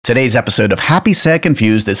Today's episode of Happy, Sad,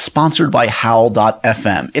 Confused is sponsored by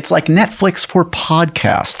Howl.fm. It's like Netflix for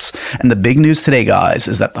podcasts. And the big news today, guys,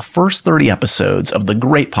 is that the first 30 episodes of the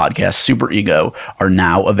great podcast Super Ego are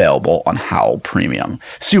now available on Howl Premium.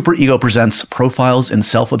 Super Ego presents profiles in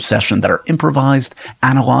self-obsession that are improvised,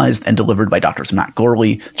 analyzed, and delivered by Drs. Matt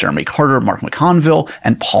Gorley, Jeremy Carter, Mark McConville,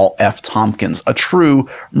 and Paul F. Tompkins, a true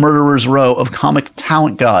murderer's row of comic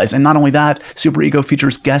talent guys. And not only that, Super Ego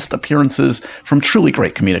features guest appearances from truly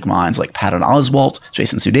great comedic minds like Patton Oswalt,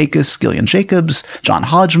 Jason Sudeikis, Gillian Jacobs, John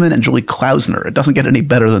Hodgman, and Julie Klausner. It doesn't get any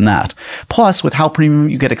better than that. Plus, with Howl Premium,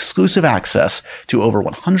 you get exclusive access to over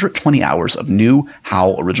 120 hours of new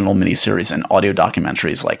Howl original miniseries and audio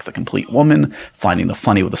documentaries like The Complete Woman, Finding the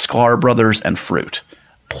Funny with the Sklar Brothers, and Fruit.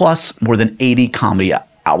 Plus, more than 80 comedy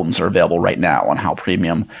albums are available right now on Howl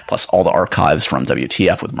Premium, plus all the archives from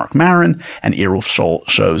WTF with Mark Maron and Earwolf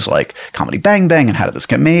shows like Comedy Bang Bang and How Did This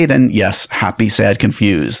Get Made, and yes, Happy, Sad,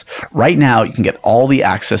 Confused. Right now, you can get all the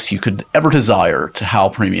access you could ever desire to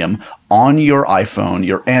Howl Premium on your iPhone,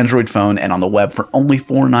 your Android phone, and on the web for only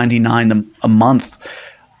 $4.99 a month.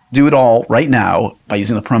 Do it all right now by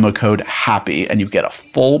using the promo code HAPPY, and you get a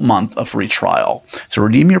full month of free trial. To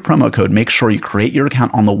redeem your promo code, make sure you create your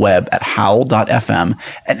account on the web at howl.fm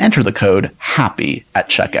and enter the code HAPPY at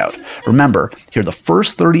checkout. Remember, hear the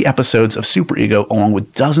first 30 episodes of Super Ego along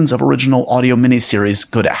with dozens of original audio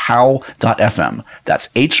miniseries. Go to howl.fm. That's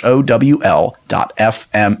HOWL.fm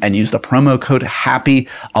and use the promo code HAPPY.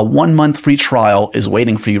 A 1-month free trial is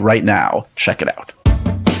waiting for you right now. Check it out.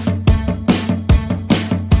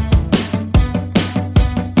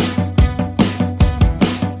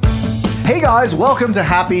 Hey guys, welcome to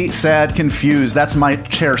Happy, Sad, Confused. That's my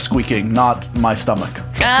chair squeaking, not my stomach.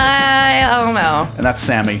 I don't know. And that's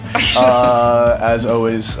Sammy. As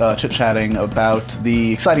always, chit-chatting about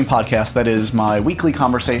the exciting podcast that is my weekly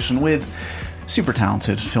conversation with super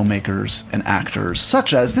talented filmmakers and actors,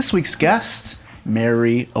 such as this week's guest,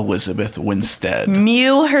 Mary Elizabeth Winstead.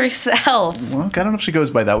 Mew herself. Well, I don't know if she goes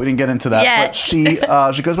by that. We didn't get into that. Yes.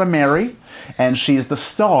 But she goes by Mary, and she's the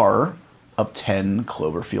star of 10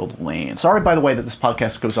 Cloverfield Lane. Sorry, by the way, that this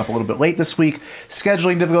podcast goes up a little bit late this week.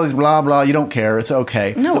 Scheduling difficulties, blah, blah. You don't care. It's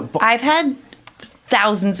okay. No, I've had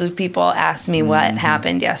thousands of people ask me what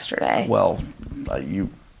happened yesterday. Well,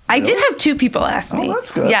 I did have 2 people ask me. Oh,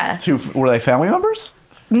 that's good. Yeah. 2, were they family members?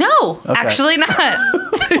 No, Okay. actually not.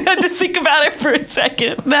 I had to think about it for a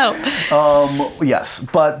second. No. Yes,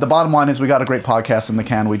 but the bottom line is we got a great podcast in the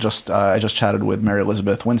can. I just chatted with Mary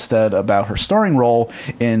Elizabeth Winstead about her starring role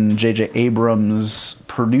in J.J. Abrams'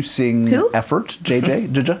 producing effort, J.J.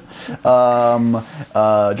 Directed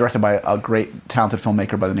by a great, talented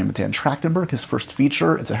filmmaker by the name of Dan Trachtenberg, his first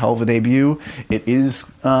feature. It's a hell of a debut. It is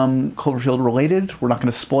Cloverfield related. We're not going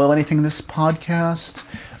to spoil anything in this podcast.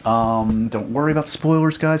 Don't worry about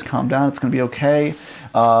spoilers, guys. Calm down. It's going to be okay.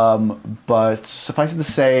 But suffice it to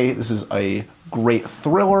say, this is a great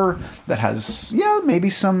thriller that has, maybe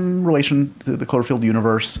some relation to the Cloverfield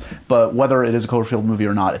universe. But whether it is a Cloverfield movie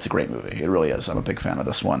or not, it's a great movie. It really is. I'm a big fan of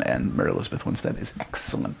this one. And Mary Elizabeth Winstead is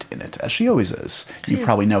excellent in it, as she always is. You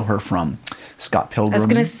probably know her from Scott Pilgrim. I was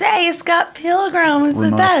going to say, Scott Pilgrim is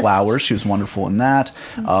the best. Flowers. She was wonderful in that.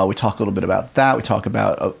 We talk a little bit about that. We talk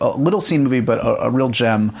about a little scene movie, but a real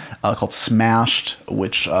gem called Smashed,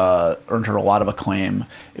 which earned her a lot of acclaim.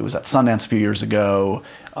 It was at Sundance a few years ago.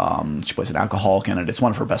 She plays an alcoholic in it. It's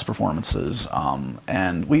one of her best performances.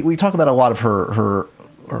 And we talk about a lot of her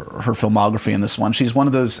filmography in this one. She's one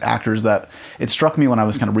of those actors that it struck me when I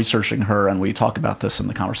was kind of researching her, and we talk about this in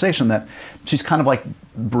the conversation, that she's kind of like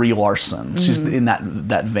Brie Larson. Mm-hmm. She's in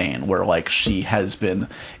that vein where like she has been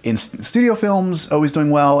in studio films, always doing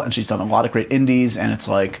well, and she's done a lot of great indies, and it's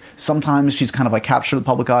like sometimes she's kind of like captured the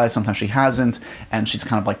public eye, sometimes she hasn't, and she's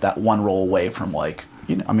kind of like that one role away from like,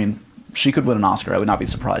 she could win an Oscar. I would not be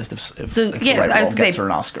surprised if the right role gets her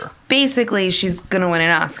an Oscar. Basically, she's going to win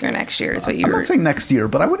an Oscar next year is what you were... I'm not saying next year,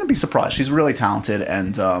 but I wouldn't be surprised. She's really talented.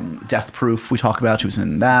 And Death Proof, we talk about. She was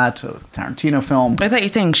in that, a Tarantino film. I thought you were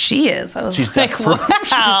saying she is. I was she's like,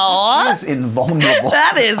 wow. She is invulnerable.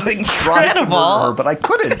 That is incredible. Her, but I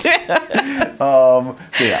couldn't.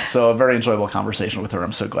 So a very enjoyable conversation with her.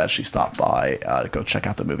 I'm so glad she stopped by. Go check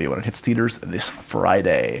out the movie when it hits theaters this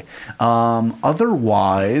Friday.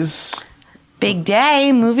 Otherwise... Big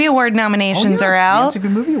day. Movie Award nominations are out. The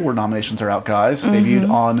MTV Movie Award nominations are out, guys. Debuted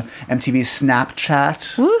on MTV's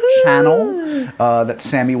Snapchat Woohoo! Channel that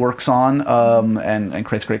Sammy works on and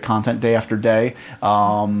creates great content day after day.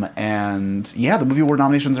 The Movie Award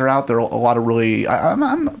nominations are out. There are a lot of really...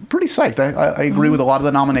 I'm pretty psyched. I agree with a lot of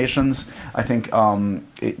the nominations. I think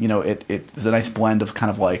it is a nice blend of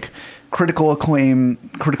kind of like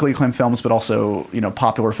critically acclaimed films, but also,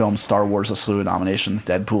 popular films. Star Wars, a slew of nominations.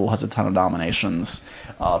 Deadpool has a ton of nominations.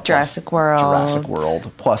 Jurassic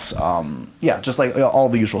World. Plus, just like all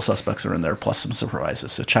the usual suspects are in there, plus some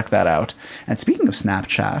surprises. So check that out. And speaking of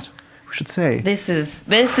Snapchat, we should say this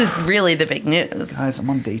is really the big news, guys. I'm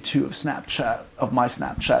on day 2 of my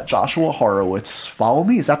Snapchat. Joshua Horowitz. Follow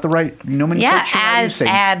me. Is that the right nomenclature?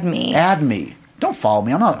 Add me. Add me. Don't follow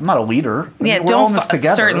me. I'm not a leader. Yeah, we're all in this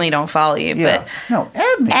together. Certainly don't follow you. Yeah. But no,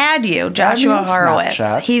 add me. Add you, Joshua Horowitz.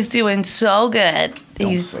 Snapchat. He's doing so good.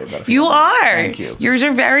 Don't say that. You are. Thank you. Yours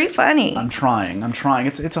are very funny. I'm trying.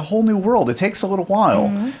 It's a whole new world. It takes a little while.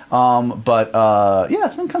 But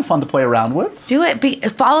it's been kind of fun to play around with. Do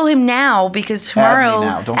it. Follow him now because tomorrow.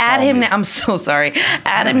 Add him now. I'm so sorry.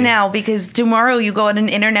 Add him now because tomorrow you go on an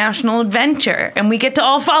international adventure and we get to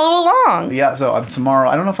all follow along. Yeah. So tomorrow,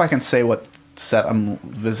 I don't know if I can say what set I'm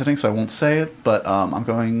visiting, so I won't say it. But I'm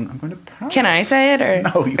going to Paris. Can I say it or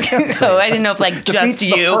no? You can't. Say So it. I didn't know if just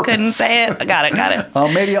you couldn't say it. Got it.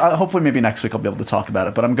 Hopefully, maybe next week I'll be able to talk about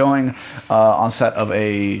it. But I'm going on set of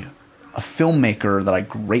a filmmaker that I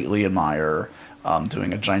greatly admire,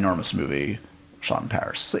 doing a ginormous movie shot in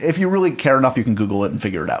Paris. If you really care enough, you can Google it and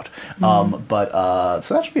figure it out.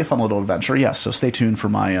 So that should be a fun little adventure. Yes. So stay tuned for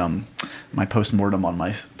my my post-mortem on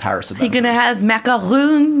my Paris adventures. Are you going to have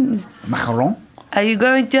macarons? Macaron? Are you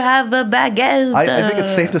going to have a baguette? I think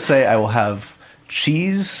it's safe to say I will have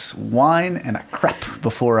cheese, wine, and a crepe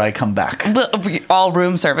before I come back. But all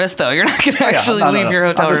room service, though. You're not going to actually leave your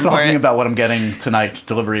hotel room. I'm just talking about what I'm getting tonight,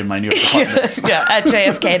 delivery in my New York apartment. At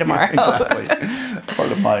JFK tomorrow. Exactly. It's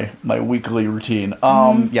part of my weekly routine.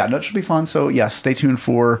 It should be fun. So, stay tuned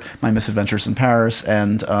for my misadventures in Paris.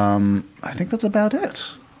 And I think that's about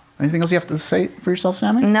it. Anything else you have to say for yourself,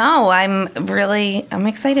 Sammy? No, I'm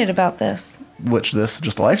excited about this.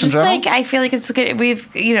 Just life just in general? Like, I feel like it's good.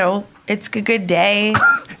 It's a good day.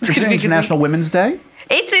 It's International Women's Day?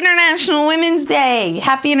 It's International Women's Day.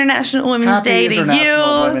 Happy International Women's Day to you. Happy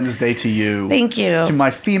International Women's Day to you. Thank you. To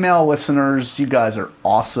my female listeners, you guys are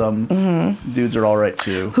awesome. Dudes are all right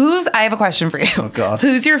too. I have a question for you. Oh, God.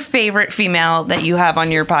 Who's your favorite female that you have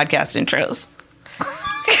on your podcast intros?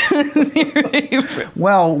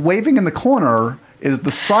 Well, waving in the corner is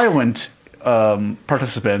the silent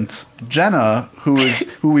participant, Jenna, who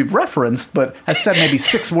we've referenced, but has said maybe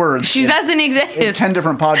 6 words. She doesn't exist. In 10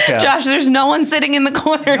 different podcasts. Josh, there's no one sitting in the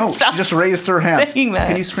corner. No, she just raised her hand.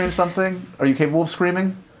 Can you scream something? Are you capable of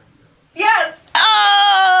screaming? Yes.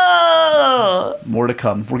 Oh. More to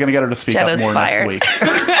come. We're gonna get her to speak Jenna's up more fired. next week.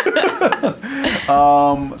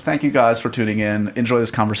 Thank you guys for tuning in. Enjoy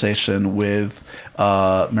this conversation with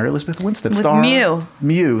Mary Elizabeth Winstead, star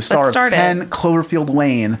Mew, star of 10 Cloverfield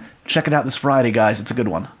Lane. Check it out this Friday, guys. It's a good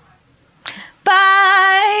one.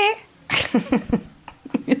 Bye.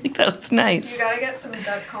 I think that was nice. You gotta get some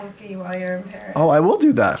duck comfy while you're in Paris. Oh, I will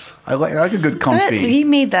do that. I like a good comfy. He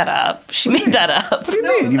made that up. She made that up. What do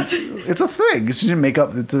you mean? It's a thing. She didn't make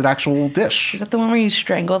up. It's an actual dish. Is that the one where you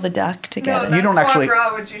strangle the duck together? No, that's you don't foie actually.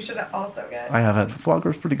 gras, which you should also get. I have had foie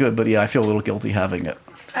gras. Pretty good, but I feel a little guilty having it.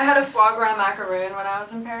 I had a foie gras macaroon when I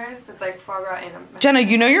was in Paris. It's like foie gras in a macaroon. Jenna,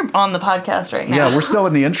 you know you're on the podcast right now. Yeah, we're still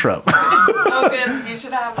in the intro. So good. You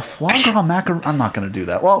should have a foie gras macaroon. I'm not going to do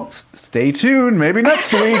that. Well, stay tuned. Maybe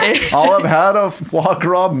next week I'll have had a foie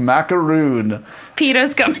gras macaroon.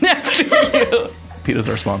 PETA's coming after you. PETA's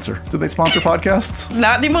our sponsor. Do they sponsor podcasts?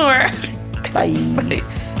 Not anymore. Bye. Bye.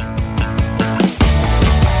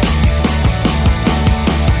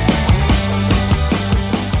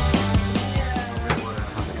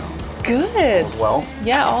 Good. Well?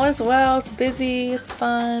 Yeah, all is well. It's busy. It's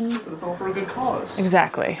fun. But it's all for a good cause.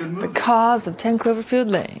 Exactly. The cause of 10 Cloverfield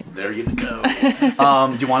Lane. There you go.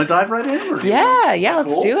 Do you want to dive right in? Or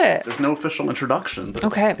Let's do it. There's no official introduction. But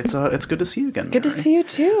Okay. It's good to see you again, Mary. Good to see you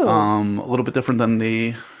too. A little bit different than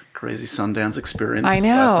the crazy Sundance experience. I know.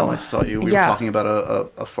 Last time I saw you, we were talking about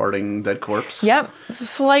a farting dead corpse. Yep. It's a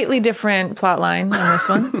slightly different plot line on this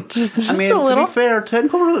one. Just a little. To be fair, 10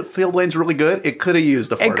 Cloverfield Lane's really good. It could have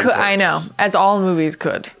used a farting corpse. I know. As all movies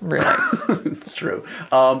could, really. It's true.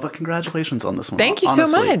 But congratulations on this one. Thank you so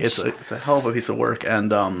much. It's a hell of a piece of work.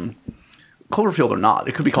 And Cloverfield or not,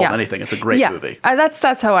 it could be called anything. It's a great movie.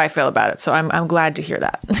 That's how I feel about it. So I'm glad to hear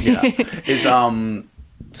that. Yeah.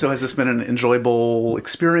 So has this been an enjoyable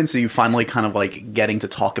experience? Are you finally kind of like getting to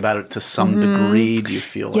talk about it to some degree? Do you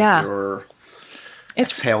feel like you're...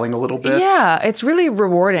 exhaling a little bit. Yeah, it's really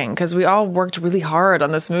rewarding because we all worked really hard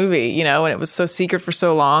on this movie, you know, and it was so secret for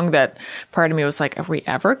so long that part of me was like, are we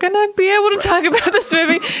ever going to be able to talk about this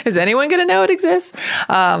movie? Is anyone going to know it exists?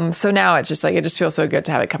 So now it's just like, it just feels so good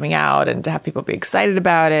to have it coming out and to have people be excited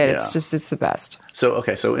about it. Yeah. It's the best.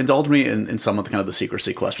 So indulge me in some of the kind of the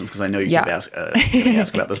secrecy questions, because I know you Yeah. keep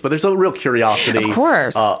ask about this, but there's a real curiosity Of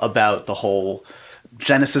course. About the whole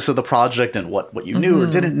genesis of the project and what you knew or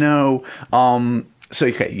didn't know. So,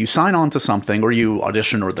 okay, you sign on to something, or you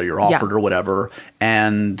audition, or you're offered, or whatever,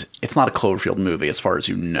 and it's not a Cloverfield movie as far as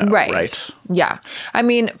you know, right? Yeah. I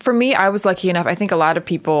mean, for me, I was lucky enough. I think a lot of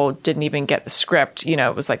people didn't even get the script. You know,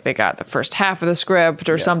 it was like they got the first half of the script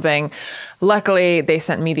or something. Luckily, they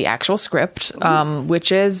sent me the actual script,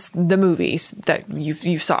 which is the movies that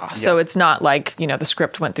you saw. Yeah. So it's not like, you know, the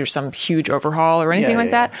script went through some huge overhaul or anything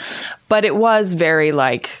like that. But it was very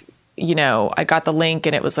like, you know, I got the link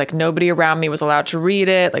and it was like nobody around me was allowed to read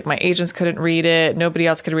it. Like my agents couldn't read it. Nobody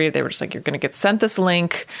else could read it. They were just like, you're going to get sent this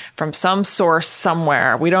link from some source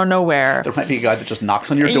somewhere. We don't know where. There might be a guy that just knocks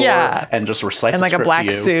on your door and just recites in like a black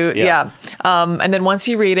suit. Yeah. And then once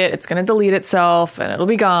you read it, it's going to delete itself and it'll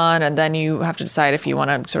be gone. And then you have to decide if you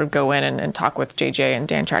want to sort of go in and talk with JJ and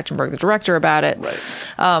Dan Trachtenberg, the director, about it.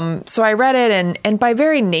 Right. So I read it, and by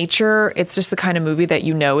very nature, it's just the kind of movie that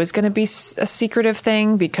you know is going to be a secretive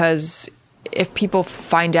thing, because if people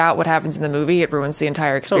find out what happens in the movie, it ruins the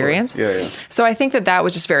entire experience. Totally. Yeah. So I think that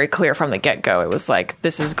was just very clear from the get-go. It was like,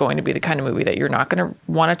 this is going to be the kind of movie that you're not going to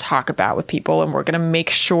want to talk about with people, and we're going to make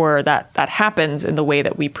sure that that happens in the way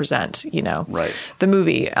that we present, you know, the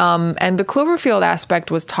movie. And the Cloverfield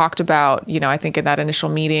aspect was talked about, you know, I think in that initial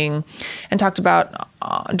meeting, and talked about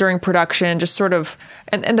during production, just sort of,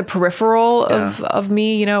 and the peripheral of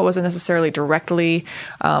me, you know, it wasn't necessarily directly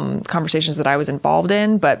conversations that I was involved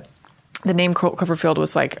in, but the name Cloverfield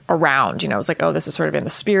was like around, you know, it was like, oh, this is sort of in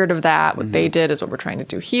the spirit of that. What they did is what we're trying to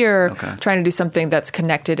do here, trying to do something that's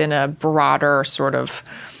connected in a broader sort of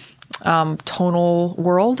tonal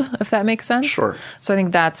world, if that makes sense. Sure. So I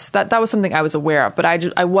think that was something I was aware of, but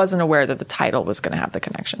I wasn't aware that the title was going to have the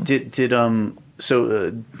connection.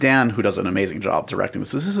 So Dan, who does an amazing job directing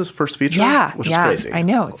this, is this his first feature? Yeah. Which is crazy. I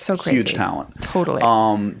know. It's so crazy. Huge talent. Totally.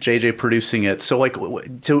 JJ producing it. So like,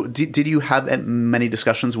 did you have many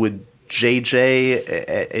discussions with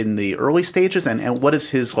JJ in the early stages? And what is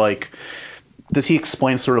his, like, does he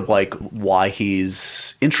explain sort of like why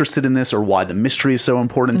he's interested in this, or why the mystery is so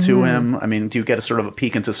important to him? I mean, do you get a sort of a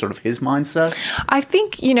peek into sort of his mindset? I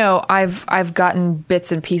think, you know, I've gotten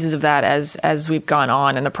bits and pieces of that as we've gone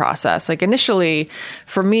on in the process. Like initially,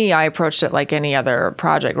 for me, I approached it like any other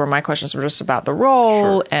project where my questions were just about the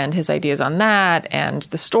role and his ideas on that and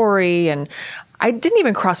the story, and I didn't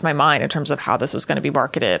even cross my mind in terms of how this was going to be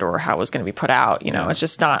marketed or how it was going to be put out. You know, it's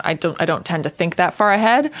just not, I don't tend to think that far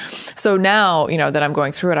ahead. So now, you know, that I'm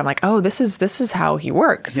going through it, I'm like, oh, this is how he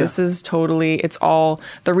works. Yeah. This is totally, it's all,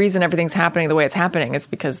 the reason everything's happening the way it's happening is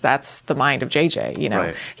because that's the mind of JJ, you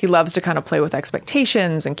know. He loves to kind of play with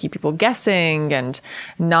expectations and keep people guessing and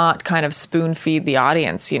not kind of spoon feed the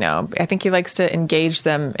audience, you know. I think he likes to engage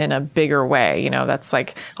them in a bigger way, you know. That's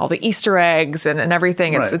like all the Easter eggs and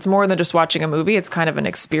everything. It's more than just watching a movie. It's kind of an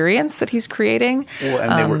experience that he's creating. Well,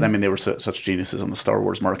 and they were such geniuses on the Star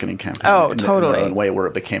Wars marketing campaign. Oh, totally. In a way where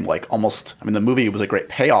it became like almost, I mean, the movie was a great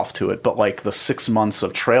payoff to it, but like the 6 months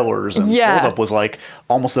of trailers and build-up was like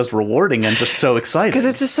almost as rewarding and just so exciting. Because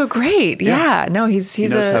it's just so great. Yeah. No, he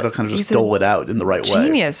knows how to kind of just dole it out in the right way.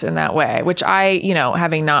 Genius in that way, which I, you know,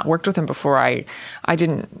 having not worked with him before, I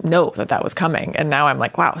didn't know that was coming. And now I'm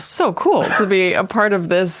like, wow, so cool to be a part of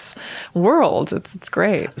this world. It's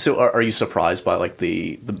great. So are you surprised by like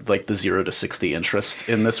the 0 to 60 interest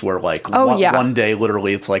in this, where like one day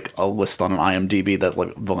literally it's like a list on an IMDb that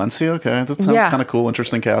like Valencia, okay, that sounds kind of cool,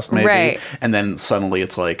 interesting cast maybe, and then suddenly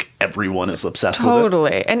it's like everyone is obsessed with it.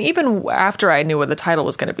 Totally. And even after I knew what the title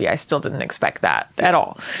was going to be, I still didn't expect that at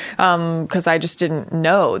all, because I just didn't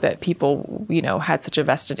know that people, you know, had such a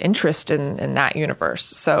vested interest in that universe.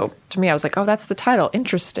 So to me, I was like, oh, that's the title.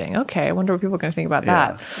 Interesting. Okay, I wonder what people are going to think about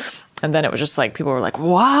that. And then it was just like, people were like,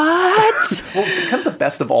 what? Well, it's kind of the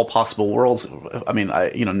best of all possible worlds. I mean,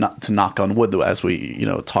 not to knock on wood, though, as we, you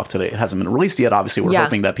know, talk today, it hasn't been released yet. Obviously, we're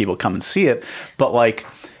hoping that people come and see it. But like,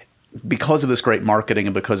 because of this great marketing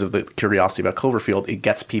and because of the curiosity about Cloverfield, it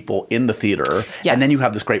gets people in the theater. Yes. And then you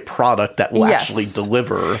have this great product that will actually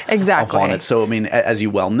deliver upon it. So, I mean, as you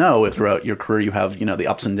well know, throughout your career, you have, the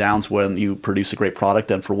ups and downs when you produce a great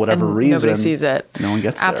product and for whatever reason, nobody sees it. No one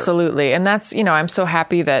gets there. Absolutely. And that's, I'm so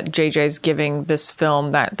happy that JJ's giving this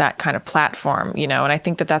film that kind of platform, and I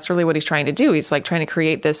think that that's really what he's trying to do. He's like trying to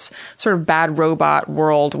create this sort of bad robot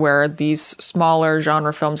world where these smaller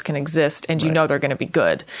genre films can exist and they're going to be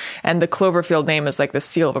good. And the Cloverfield name is like the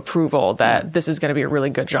seal of approval that this is going to be a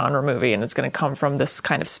really good genre movie and it's going to come from this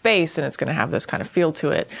kind of space and it's going to have this kind of feel to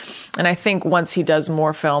it. And I think once he does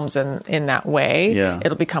more films in that way,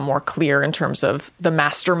 it'll become more clear in terms of the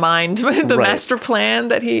mastermind, the master plan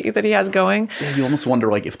that he has going. Yeah, you almost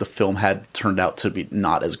wonder like if the film had turned out to be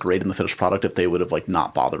not as great in the finished product, if they would have like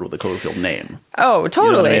not bothered with the Cloverfield name. Oh,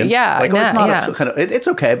 totally. You know what I mean? Yeah. Like, it's not it's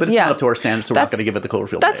okay, but it's not up to our standards, so we're not going to give it the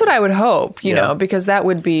Cloverfield That's name. what I would hope, you know, because that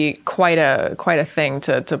would be quite a thing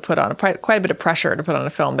to put on, quite a bit of pressure to put on a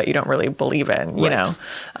film that you don't really believe in, you know.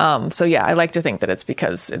 So yeah, I like to think that it's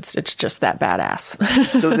because it's just that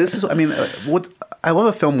badass. So this is, I mean, I love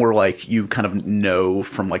a film where like you kind of know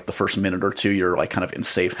from like the first minute or two you're like kind of in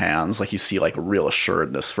safe hands, like you see like real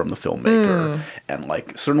assuredness from the filmmaker, and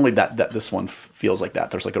like certainly that this one feels like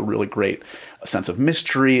that. There's like a really great sense of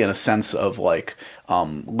mystery and a sense of like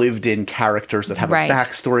lived in characters that have a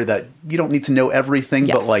backstory that you don't need to know everything,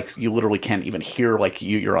 but like you literally can't even hear, like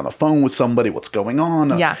you're on the phone with somebody, what's going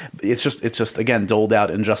on. It's just again doled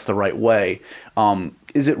out in just the right way.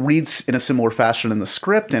 Is it reads in a similar fashion in the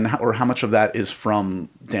script, or how much of that is from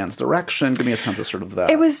Dan's direction? Give me a sense of sort of that.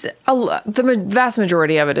 It was the vast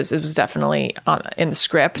majority of it was definitely in the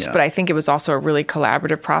script, but I think it was also a really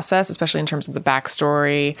collaborative process, especially in terms of the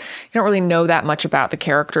backstory. You don't really know that much about the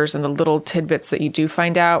characters, and the little tidbits that you do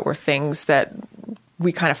find out were things that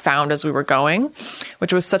we kind of found as we were going,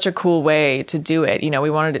 which was such a cool way to do it. You know, we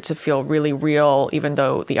wanted it to feel really real, even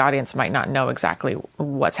though the audience might not know exactly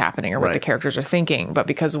what's happening or what the characters are thinking. But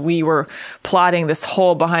because we were plotting this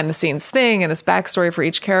whole behind the scenes thing and this backstory for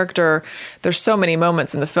each character, there's so many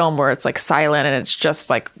moments in the film where it's like silent and it's just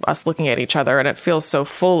like us looking at each other, and it feels so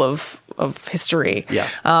full of history.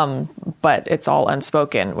 But it's all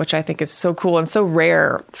unspoken, which I think is so cool and so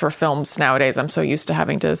rare for films nowadays. I'm so used to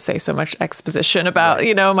having to say so much exposition about,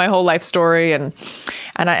 you know, my whole life story. And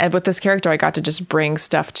with this character, I got to just bring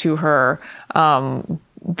stuff to her,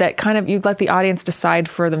 that kind of, you'd let the audience decide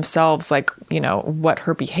for themselves, like, you know, what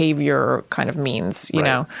her behavior kind of means, you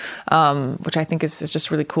know, which I think is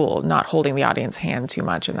just really cool, not holding the audience hand too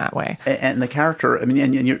much in that way. And the character, I mean,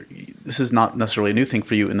 and this is not necessarily a new thing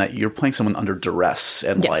for you in that you're playing someone under duress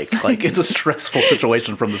and like it's a stressful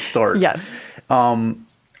situation from the start.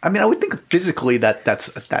 I mean, I would think physically that's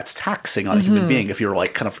taxing on a human being if you're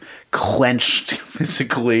like kind of clenched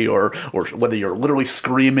physically, or whether you're literally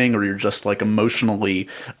screaming or you're just like emotionally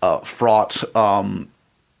fraught.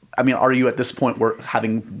 I mean, are you at this point where,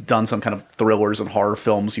 having done some kind of thrillers and horror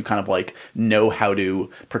films, you kind of like know how to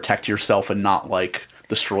protect yourself and not like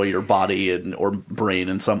destroy your body or brain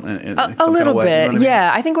in some a kind little of way, bit. you know what I mean?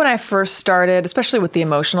 Yeah. I think when I first started, especially with the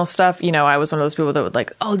emotional stuff, you know, I was one of those people that would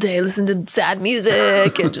like all day listen to sad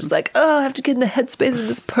music and just like, oh, I have to get in the headspace of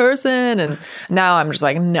this person. And now I'm just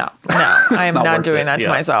like, no, I am not doing that to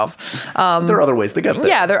myself. There are other ways to get there.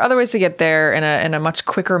 Yeah, there are other ways to get there in a much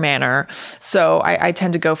quicker manner. So I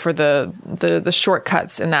tend to go for the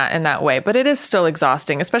shortcuts in that way. But it is still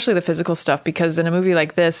exhausting, especially the physical stuff, because in a movie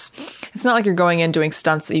like this, it's not like you're going in doing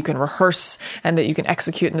stunts that you can rehearse and that you can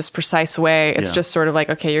execute in this precise way. It's just sort of like,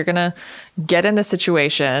 okay, you're going to get in the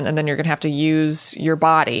situation and then you're going to have to use your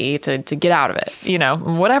body to get out of it. You know,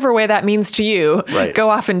 whatever way that means to you, go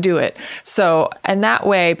off and do it. So, and that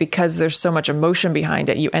way, because there's so much emotion behind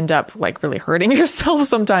it, you end up like really hurting yourself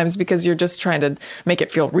sometimes because you're just trying to make it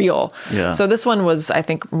feel real. So this one was, I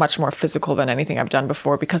think, much more physical than anything I've done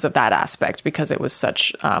before because of that aspect, because it was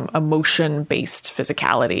such emotion-based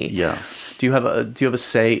physicality. Do you have a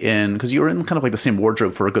say in, because you were in kind of like the same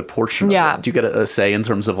wardrobe for a good portion of it. Do you get a say in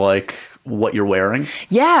terms of like what you're wearing?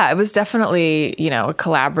 Yeah, it was definitely, you know, a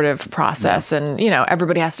collaborative process, and, you know,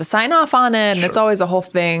 everybody has to sign off on it. And it's always a whole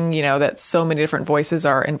thing, you know, that so many different voices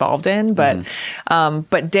are involved in. But,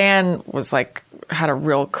 but Dan was like, had a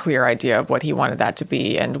real clear idea of what he wanted that to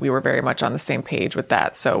be. And we were very much on the same page with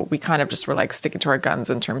that. So we kind of just were like sticking to our guns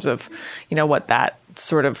in terms of, you know, what that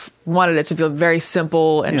sort of wanted it to feel very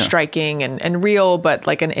simple and striking and real, but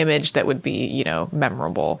like an image that would be, you know,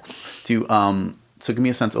 memorable. So give me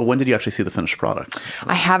a sense. When did you actually see the finished product?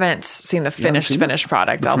 I haven't seen the finished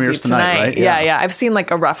product. I'll do tonight. Right? Yeah. I've seen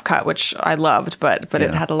like a rough cut, which I loved, but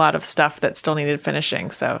it had a lot of stuff that still needed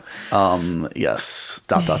finishing. So yes. ...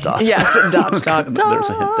 Yes. There's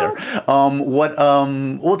a hint there.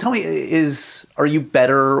 Well, tell me, are you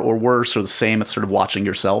better or worse or the same at sort of watching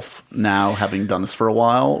yourself now, having done this for a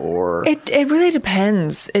while, or? It really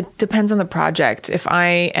depends. It depends on the project. If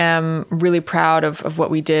I am really proud of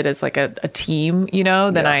what we did as like a team,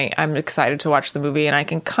 then I'm excited to watch the movie, and I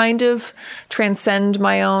can kind of transcend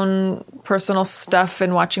my own personal stuff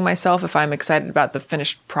in watching myself if I'm excited about the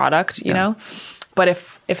finished product, you know? But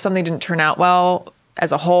if something didn't turn out well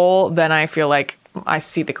as a whole, then I feel like I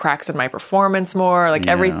see the cracks in my performance more. Like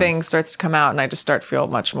everything starts to come out, and I just start to feel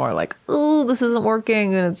much more like, oh, this isn't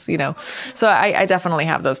working. And it's, so I definitely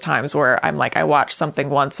have those times where I'm like, I watch something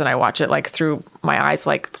once and I watch it like through my eyes,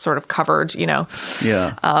 like sort of covered, Yeah.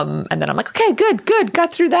 And then I'm like, okay, good.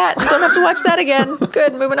 Got through that. Don't have to watch that again.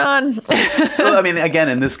 Good. Moving on. So, I mean, again,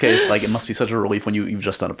 in this case, like it must be such a relief when you've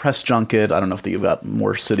just done a press junket. I don't know if you've got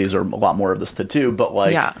more cities or a lot more of this to do, but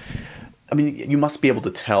like, I mean, you must be able to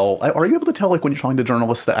tell. Are you able to tell, like, when you're talking to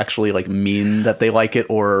journalists that actually, like, mean that they like it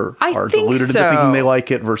or are deluded into thinking they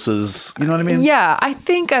like it versus, you know what I mean? Yeah, I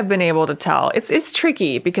think I've been able to tell. It's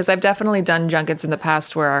tricky because I've definitely done junkets in the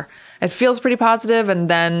past where it feels pretty positive, and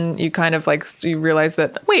then you kind of, like, you realize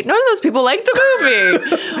that, wait, none of those people liked the movie.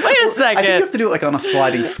 Wait a second. I think you have to do it, like, on a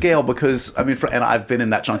sliding scale because, I mean, and I've been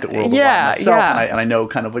in that junket world a lot myself, and I know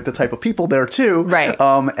kind of, like, the type of people there, too. Right.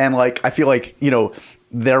 And, like, I feel like,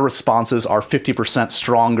 their responses are 50%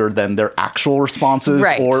 stronger than their actual responses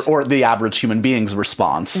or the average human being's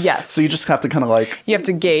response. Yes. So you just have to kind of like... You have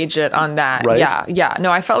to gauge it on that. Right? Yeah.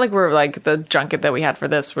 No, I felt like the junket that we had for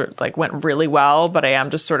this went really well, but I am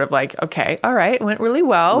just sort of like, okay, all right, went really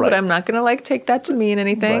well, but I'm not going to like take that to mean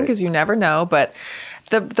anything because you never know. But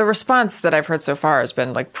the response that I've heard so far has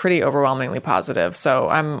been like pretty overwhelmingly positive. So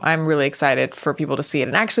I'm really excited for people to see it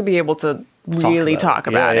and actually be able to really talk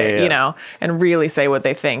about it, and really say what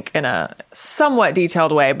they think in a somewhat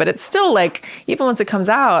detailed way. But it's still like, even once it comes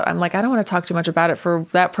out, I'm like, I don't want to talk too much about it for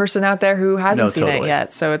that person out there who hasn't seen it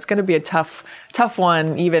yet. So it's going to be a tough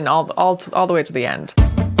one, even all the way to the end.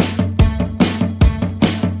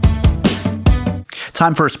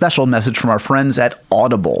 Time for a special message from our friends at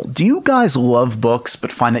Audible. Do you guys love books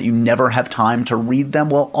but find that you never have time to read them?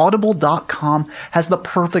 Well, Audible.com has the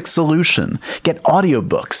perfect solution. Get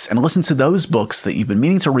audiobooks and listen to those books that you've been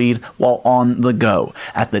meaning to read while on the go.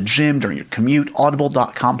 At the gym, during your commute,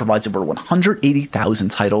 Audible.com provides over 180,000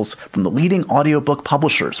 titles from the leading audiobook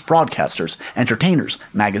publishers, broadcasters, entertainers,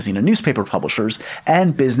 magazine and newspaper publishers,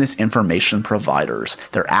 and business information providers.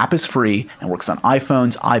 Their app is free and works on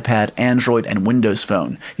iPhones, iPad, Android, and Windows Phone.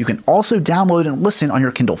 You can also download and listen on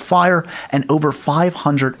your Kindle Fire and over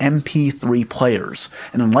 500 MP3 players.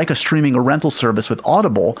 And unlike a streaming or rental service with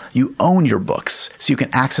Audible, you own your books, so you can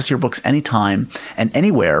access your books anytime and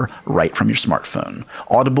anywhere right from your smartphone.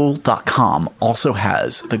 Audible.com also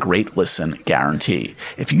has the Great Listen Guarantee.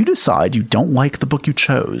 If you decide you don't like the book you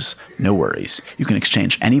chose, no worries. You can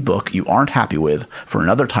exchange any book you aren't happy with for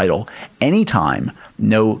another title anytime.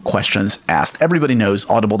 No questions asked. Everybody knows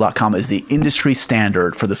Audible.com is the industry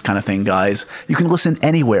standard for this kind of thing, guys. You can listen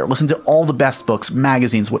anywhere. Listen to all the best books,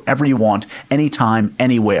 magazines, whatever you want, anytime,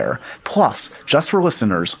 anywhere. Plus, just for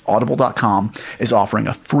listeners, Audible.com is offering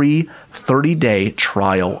a free 30-day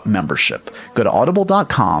trial membership. Go to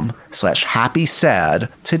audible.com/happysad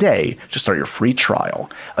today to start your free trial.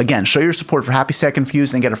 Again, show your support for Happy Sad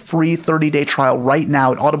Confused and get a free 30-day trial right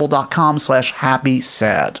now at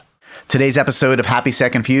audible.com/happysad. Today's episode of Happy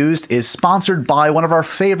Sad Confused is sponsored by one of our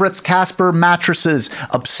favorites, Casper Mattresses,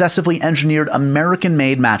 obsessively engineered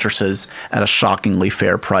American-made mattresses at a shockingly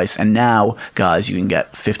fair price. And now, guys, you can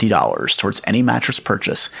get $50 towards any mattress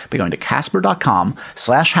purchase by going to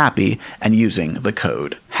casper.com/happy and using the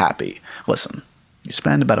code HAPPY. Listen, you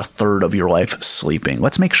spend about a third of your life sleeping.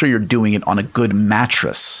 Let's make sure you're doing it on a good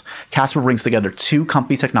mattress. Casper brings together two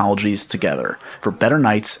comfy technologies together for better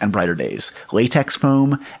nights and brighter days. Latex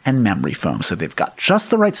foam and memory foam. So they've got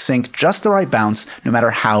just the right sink, just the right bounce, no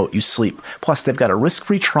matter how you sleep. Plus, they've got a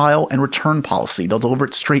risk-free trial and return policy. They'll deliver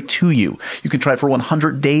it straight to you. You can try it for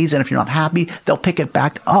 100 days, and if you're not happy, they'll pick it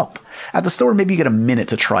back up. At the store, maybe you get a minute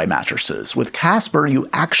to try mattresses. With Casper, you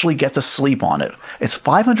actually get to sleep on it. It's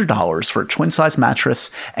 $500 for a twin-size mattress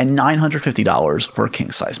and $950 for a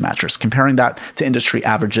king-size mattress. Comparing that to industry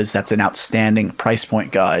averages, that's an outstanding price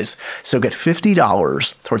point, guys. So get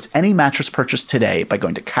 $50 towards any mattress purchase today by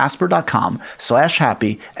going to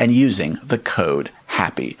casper.com/happy and using the code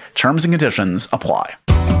HAPPY. Terms and conditions apply.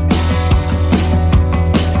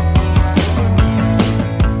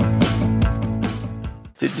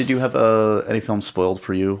 Did you have any films spoiled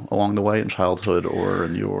for you along the way in childhood or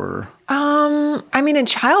in your... I mean, in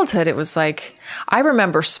childhood, it was like, I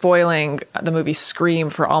remember spoiling the movie Scream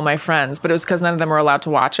for all my friends, but it was because none of them were allowed to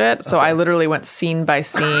watch it. So I literally went scene by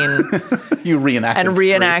scene. You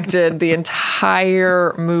reenacted the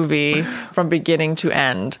entire movie from beginning to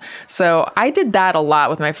end. So I did that a lot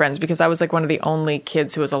with my friends because I was like one of the only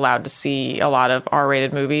kids who was allowed to see a lot of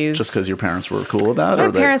R-rated movies. Just because your parents were cool about it?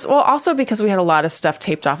 My parents, well, also because we had a lot of stuff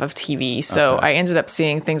taped off of TV. So I ended up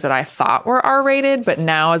seeing things that I thought were R-rated, but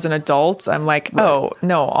now as an adult, I'm like, oh,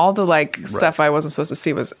 no, all the stuff I wasn't supposed to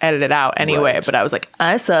see was edited out anyway. But I was like,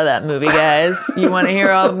 I saw that movie, guys. You want to hear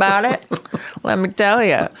all about it? Let me tell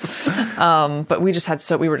you. But we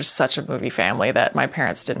were just such a movie family that my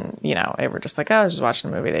parents didn't, they were just like, oh, I was just watching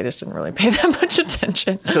a movie. They just didn't really pay that much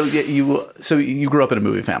attention. So you grew up in a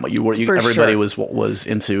movie family. Everybody was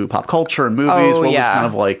into pop culture and movies. What was kind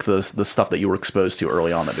of like the stuff that you were exposed to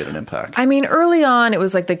early on that made an impact? I mean, early on, it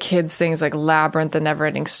was like the kids things like Labyrinth, The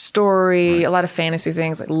Neverending Story, a lot of fantasy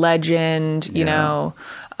things like Legend, you know.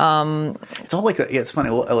 It's all like it's funny.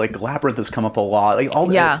 Like Labyrinth has come up a lot. Like all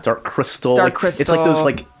the Dark Crystal. It's like those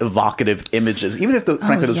like evocative images. Even if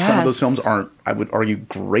frankly some of those films aren't, I would argue,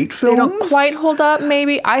 great films. They don't quite hold up.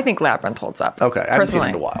 Maybe I think Labyrinth holds up. Okay, I haven't seen it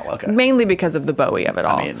in a while. Okay, mainly because of the Bowie of it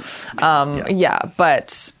all.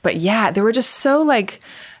 But there were just so like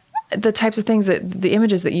the types of things that the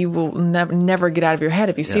images that you will never get out of your head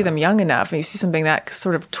if you see them young enough and you see something that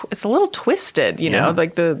sort of it's a little twisted, you know,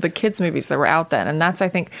 like the kids movies that were out then. And that's, I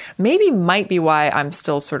think, might be why I'm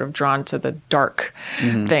still sort of drawn to the dark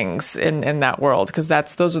things in that world, because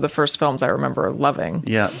those are the first films I remember loving.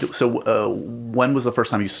 Yeah. So when was the first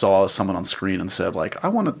time you saw someone on screen and said, like, I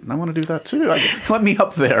want to do that too? Let me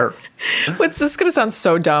up there. This is going to sound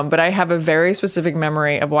so dumb, but I have a very specific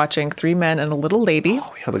memory of watching Three Men and a Little Lady.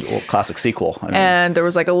 Oh, yeah, the old classic sequel. And there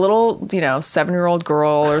was like a little, 7-year-old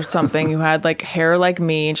girl or something who had like hair like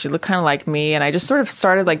me, and she looked kind of like me. And I just sort of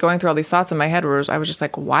started like going through all these thoughts in my head where I was just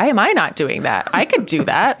like, why am I not doing that? I could do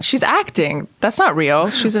that. She's acting. That's not real.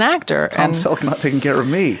 She's an actor. Tom Selleck not taking care of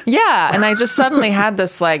me. Yeah. And I just suddenly had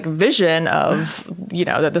this like vision of,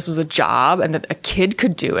 that this was a job and that a kid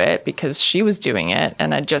could do it because she was doing it.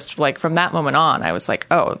 And I just like, from that moment on, I was like,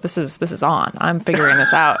 oh, this is on. I'm figuring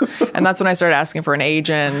this out. And that's when I started asking for an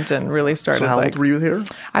agent and really started. So how old were you here?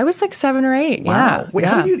 I was like 7 or 8. Wow. Yeah. Wait,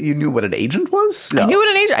 how did you knew what an agent was? No. I knew what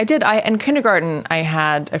an agent. I did. In kindergarten, I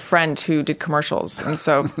had a friend who did commercials, and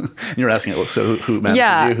so you were asking, so who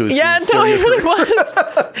manages you? It really was.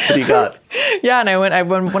 What do you got? Yeah, and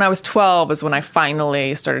when I was 12 is when I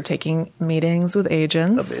finally started taking meetings with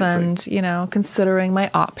agents. Amazing. And considering my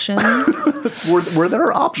options. Were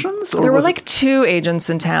there options? There were like 2 agents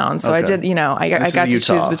in town, so I did. I got to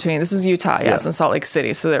choose between. This was Utah, yes, in Salt Lake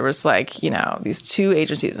City. So there was like these 2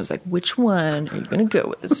 agencies. I was like, which one are you going to go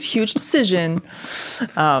with? This huge decision.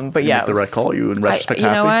 But did you make the right call? You in retrospect happy?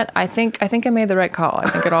 You know what? I think I made the right call. I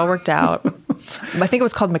think it all worked out. I think it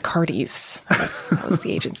was called McCarty's. That was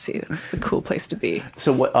the agency. That was the cool place to be.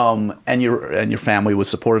 So what? And your family was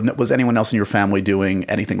supportive. Was anyone else in your family doing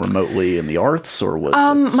anything remotely in the arts, or was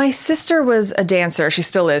my sister was a dancer. She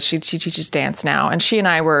still is. She teaches dance now, and she and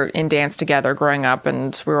I were in dance together growing up,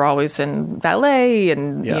 and we were always in ballet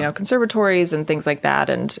and conservatories and things like that.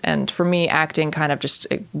 And for me, acting kind of just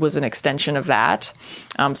it was an extension of that.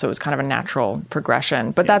 So it was kind of a natural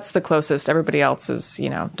progression. But that's the closest. Everybody else is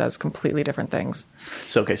does completely different things.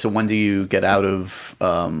 So when do you get out of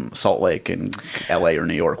Salt Lake and LA or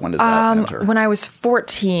New York? When does that enter? When I was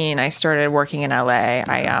 14, I started working in LA.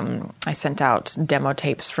 I sent out demo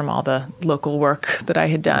tapes from all the local work that I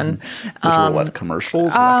had done. Which were what,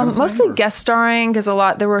 commercials? Kind of mostly guest starring, because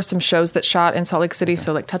there were some shows that shot in Salt Lake City.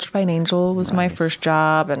 So like Touched by an Angel was my first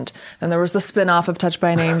job, and then there was the spin-off of Touched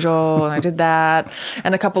by an Angel, and I did that,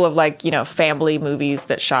 and a couple of family movies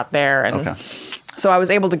that shot there, and. So I was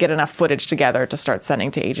able to get enough footage together to start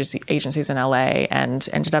sending to agencies in LA, and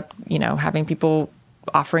ended up, having people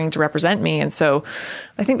offering to represent me. And so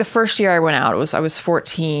I think the first year I went out, I was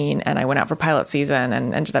 14, and I went out for pilot season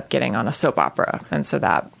and ended up getting on a soap opera. And so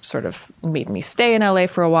that sort of made me stay in LA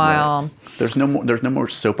for a while. Right. There's no more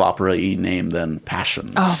soap opera-y name than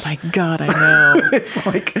Passions. Oh my God, I know. It's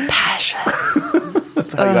like Passions.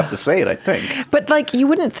 That's how you have to say it, I think. But you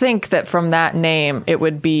wouldn't think that from that name it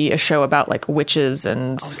would be a show about like witches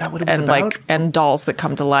and is that what it was about? And dolls that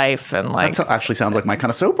come to life and like. That actually sounds like my kind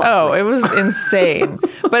of soap opera. Oh, it was insane.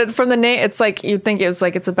 But from the name, it's like you'd think it was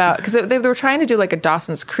like it's about, because they were trying to do like a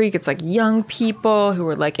Dawson's Creek. It's like young people who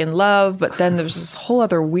were like in love, but then there's this whole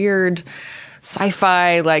other weird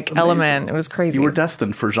sci-fi like element. It was crazy. You were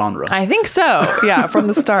destined for genre. I think so. Yeah, from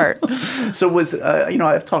the start. So was,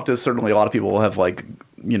 I've talked to certainly a lot of people who have like,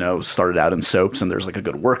 started out in soaps, and there's like a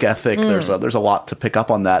good work ethic. There's a lot to pick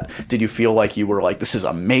up on that. Did you feel like you were like, this is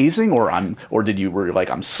amazing, or did you were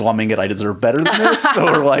like, I'm slumming it, I deserve better than this,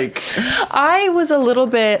 or like? I was a little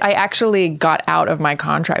bit. I actually got out of my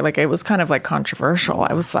contract. Like it was kind of like controversial.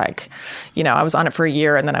 I was like, I was on it for a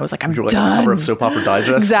year, and then I was like, I'm You're like done. the cover of Soap Opera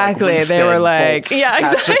Digest. Exactly. Like they were like, bolts, yeah,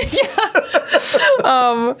 exactly. hatchets.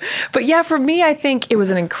 But yeah, for me, I think it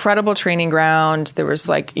was an incredible training ground. There was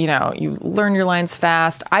like, you learn your lines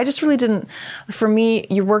fast. I just really didn't, for me,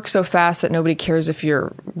 you work so fast that nobody cares if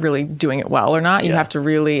you're really doing it well or not. You have to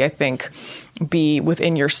really, I think, be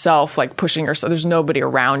within yourself, like pushing yourself. There's nobody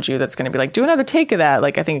around you that's going to be like, do another take of that.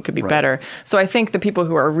 Like, I think it could be better. So I think the people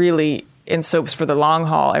who are really in soaps for the long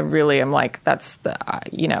haul, I really am like, that's the,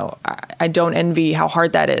 I don't envy how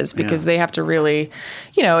hard that is, because they have to really,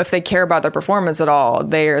 if they care about their performance at all,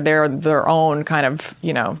 they're their own kind of,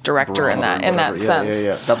 director in that sense.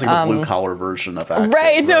 Yeah. That's like the blue collar version of acting.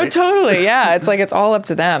 Right. No, totally. Yeah. It's like, it's all up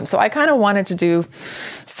to them. So I kind of wanted to do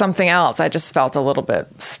something else. I just felt a little bit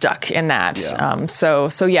stuck in that. Yeah. So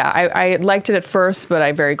I liked it at first, but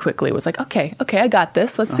I very quickly was like, okay, I got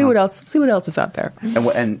this. Let's see what else is out there.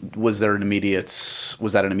 And was that an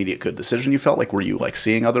immediate good decision you felt? Like, were you like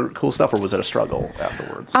seeing other cool stuff, or was it a struggle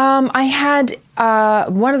afterwards? I had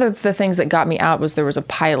one of the things that got me out was there was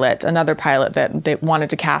another pilot that they wanted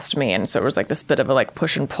to cast me, and so it was like this bit of a like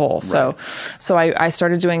push and pull. Right. So I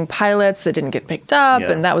started doing pilots that didn't get picked up,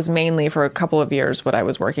 and that was mainly for a couple of years what I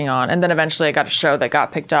was working on. And then eventually I got a show that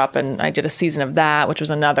got picked up, and I did a season of that, which was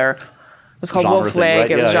another. It was called genre Wolf thing, Lake.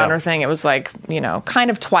 right? It was a genre thing. It was like,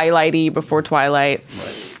 kind of Twilight-y before Twilight.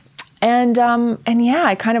 Right. And yeah,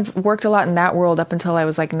 I kind of worked a lot in that world up until I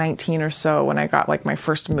was like 19 or so, when I got like my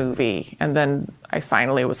first movie. And then I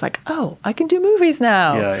finally was like, oh, I can do movies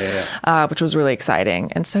now. Yeah. Which was really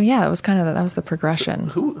exciting. And so, yeah, that was the progression.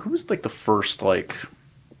 So who's like the first like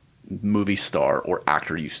movie star or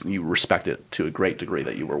actor you respected to a great degree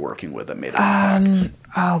that you were working with that made an impact?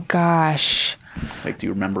 Oh gosh. Like, do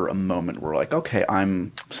you remember a moment where like, okay,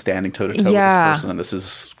 I'm standing toe to toe with this person and this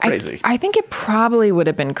is crazy? I think it probably would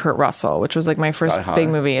have been Kurt Russell, which was like my first big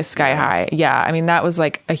movie, is Sky High. Yeah. I mean, that was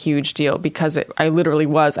like a huge deal, because I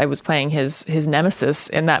was playing his nemesis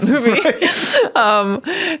in that movie.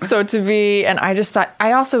 So to be, and I just thought,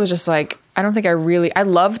 I also was just like, I don't think I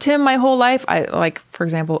loved him my whole life. For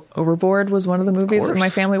example, Overboard was one of the movies that my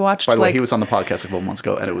family watched. By the way, he was on the podcast a couple months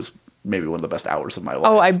ago, and it was maybe one of the best hours of my life.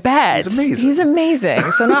 Oh, I bet. He's amazing.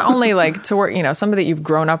 So not only like to work, somebody that you've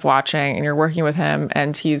grown up watching and you're working with him,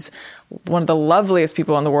 and he's one of the loveliest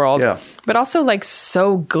people in the world, but also like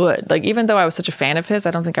so good. Like, even though I was such a fan of his,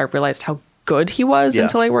 I don't think I realized how good he was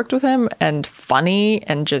until I worked with him, and funny,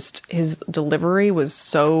 and just his delivery was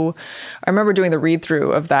so. I remember doing the read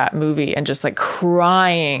through of that movie and just like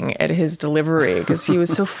crying at his delivery, because he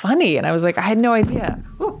was so funny, and I was like, I had no idea.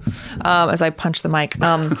 As I punched the mic,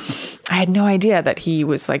 I had no idea that he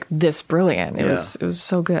was like this brilliant. It was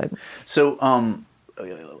so good. So,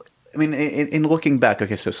 I mean, in looking back,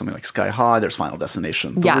 okay, so something like Sky High, there's Final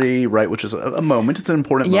Destination 3, right? Which is a moment. It's an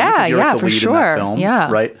important moment. Yeah, you're like the for lead sure. in that film,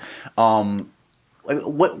 right? Like,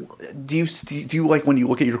 what do you like when you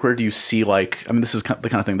look at your career? Do you see like, I mean, this is the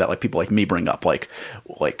kind of thing that like people like me bring up, like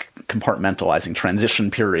compartmentalizing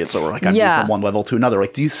transition periods, or like I move from one level to another.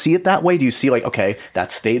 Like, do you see it that way? Do you see like, okay,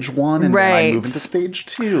 that's stage 1, and then I move into stage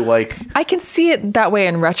 2? Like, I can see it that way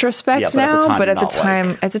in retrospect now, but at the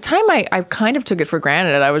time, I kind of took it for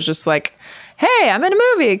granted. I was just like, hey, I'm in a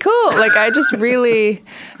movie. Cool. Like, I just really,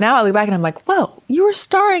 now I look back and I'm like, whoa, you were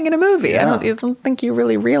starring in a movie. Yeah. I don't think you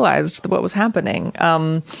really realized what was happening.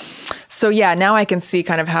 So yeah, now I can see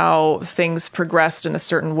kind of how things progressed in a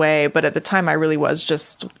certain way. But at the time I really was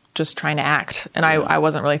just trying to act. And I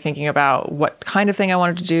wasn't really thinking about what kind of thing I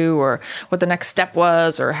wanted to do, or what the next step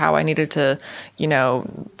was, or how I needed to,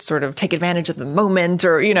 sort of take advantage of the moment,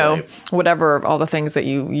 or, whatever, all the things that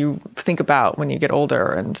you think about when you get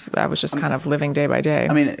older. And I was just kind of living day by day.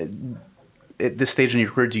 I mean, at this stage in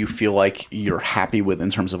your career, do you feel like you're happy with,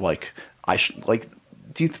 in terms of like,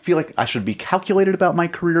 do you feel like I should be calculated about my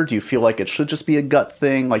career? Do you feel like it should just be a gut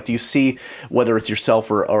thing? Like, do you see, whether it's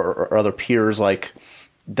yourself or other peers, like,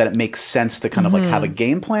 that it makes sense to kind of like have a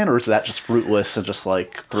game plan, or is that just fruitless and just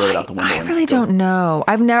like throw it out the window? I really don't know.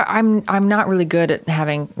 I'm not really good at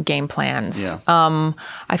having game plans. Yeah.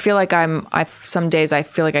 I feel like some days I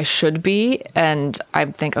feel like I should be, and I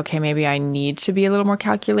think, okay, maybe I need to be a little more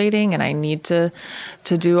calculating, and I need to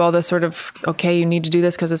do all this sort of, okay, you need to do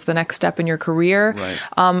this because it's the next step in your career. Right.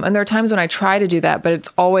 And there are times when I try to do that, but it's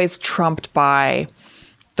always trumped by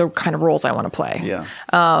the kind of roles I want to play. Yeah.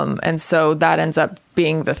 And so that ends up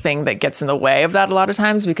being the thing that gets in the way of that a lot of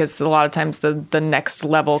times, because a lot of times the next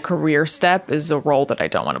level career step is a role that I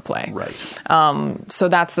don't want to play. Right. So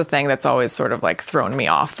that's the thing that's always sort of like thrown me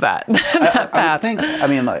off that path. I would think, I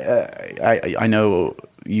mean, I know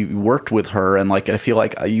you worked with her, and like I feel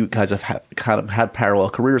like you guys have kind of had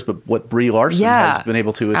parallel careers, but what Brie Larson has been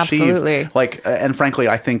able to achieve, absolutely. Like, and frankly,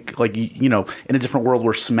 I think like you know, in a different world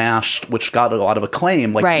where Smashed, which got a lot of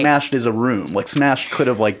acclaim, like Smashed is a room, like Smashed could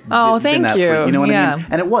have like been that, you know what I mean?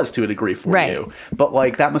 And it was to a degree for you, but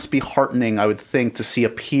like that must be heartening, I would think, to see a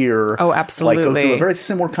peer, absolutely, like go through a very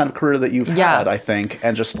similar kind of career that you've had, I think,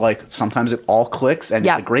 and just like sometimes it all clicks, and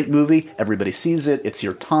it's a great movie, everybody sees it, it's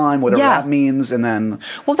your time, whatever that means, and then.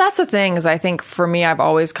 Well, that's the thing, is I think for me, I've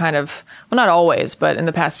always kind of, well, not always, but in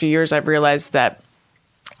the past few years, I've realized that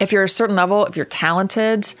if you're a certain level, if you're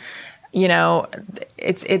talented, you know,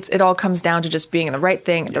 it all comes down to just being in the right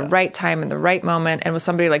thing at the right time in the right moment. And with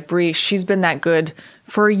somebody like Brie, she's been that good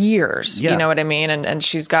for years. You know what I mean? And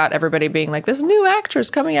she's got everybody being like, this new actress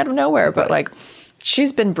coming out of nowhere, but like,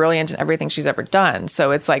 she's been brilliant in everything she's ever done.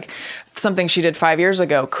 So it's like something she did 5 years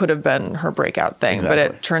ago could have been her breakout thing, but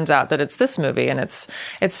it turns out that it's this movie, and it's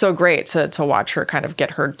so great to watch her kind of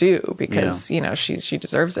get her due, because you know she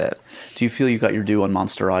deserves it. Do you feel you got your due on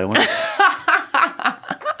Monster Island?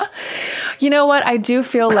 You know what? I do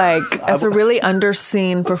feel like it's a really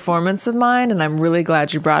underseen performance of mine, and I'm really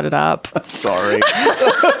glad you brought it up. I'm sorry.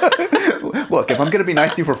 Look, if I'm going to be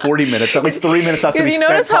nice to you for 40 minutes, at least 3 minutes has to be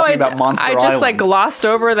spent talking about Monster Island. I just like glossed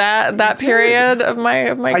over that period of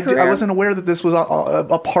my career. I wasn't aware that this was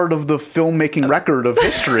a part of the filmmaking record of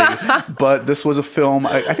history, but this was a film.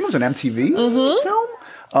 I think it was an MTV film.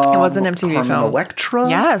 It was an MTV film. Electra.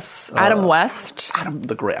 Yes. Adam West.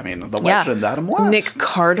 The legend, Adam West. Nick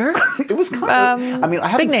Carter. It was kind of, I mean, I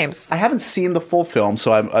haven't, big names. I haven't seen the full film,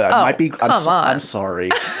 so I might be, I'm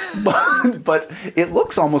sorry. but it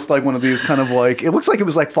looks almost like one of these kind of like, it looks like it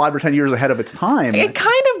was like 5 or 10 years ahead of its time. It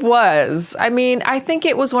kind of was. I mean, I think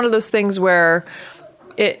it was one of those things where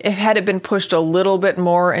had it been pushed a little bit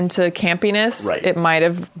more into campiness, it might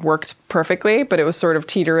have worked perfectly, but it was sort of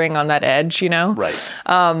teetering on that edge, you know? Right.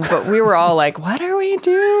 But we were all like, what are we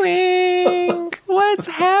doing? What's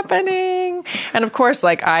happening? And of course,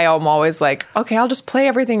 like, I am always like, okay, I'll just play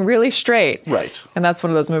everything really straight. Right. And that's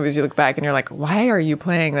one of those movies you look back and you're like, why are you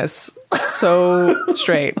playing this so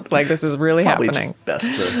straight? Like, this is really happening. Just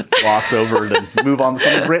best to gloss over it and move on to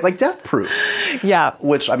something great like Death Proof. Yeah.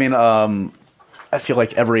 Which, I mean, I feel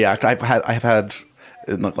like every actor I've had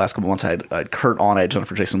in the last couple months, I had Kurt on, I had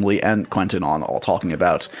Jennifer Jason Leigh and Quentin on, all talking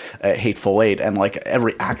about Hateful Eight, and like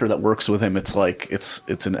every actor that works with him, it's like it's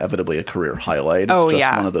inevitably a career highlight. It's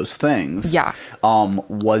just one of those things. Yeah.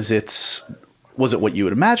 Was it what you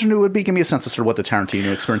would imagine it would be? Give me a sense of sort of what the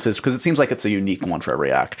Tarantino experience is, because it seems like it's a unique one for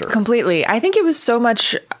every actor. Completely. I think it was so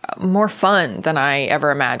much more fun than I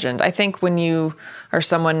ever imagined. I think when you are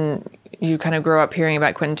someone, you kind of grow up hearing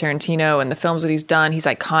about Quentin Tarantino and the films that he's done. He's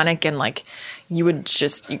iconic, and like you would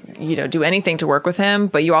just, you know, do anything to work with him.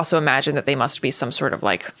 But you also imagine that they must be some sort of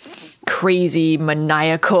like crazy,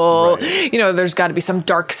 maniacal, you know, there's got to be some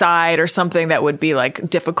dark side or something that would be like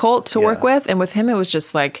difficult to work with. And with him, it was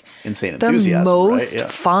just like insane enthusiasm, the most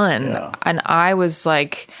fun. Yeah. And I was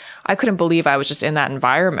like, I couldn't believe I was just in that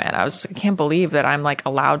environment. I can't believe that I'm like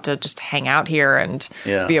allowed to just hang out here and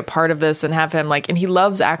be a part of this, and have him like, and he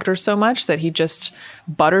loves actors so much that he just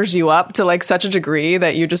butters you up to like such a degree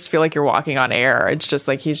that you just feel like you're walking on air. It's just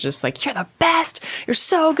like, he's just like, you're the best. You're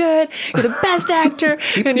so good. You're the best actor.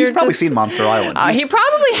 And he's probably seen Monster Island. He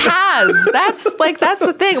probably has. That's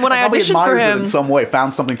the thing. When I auditioned for him, in some way,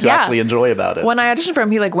 found something to actually enjoy about it. When I auditioned for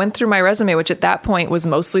him, he like went through my resume, which at that point was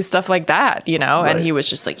mostly stuff like that, you know, and he was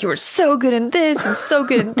just like, you were so good in this and so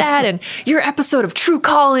good in that, and your episode of True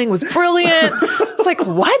Calling was brilliant. It's like,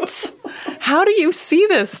 what? How do you see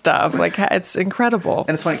this stuff? Like, it's incredible.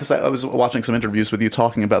 And it's funny because I was watching some interviews with you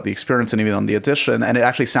talking about the experience and even on the audition, and it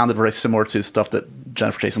actually sounded very similar to stuff that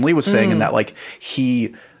Jennifer Jason Leigh was saying, in that like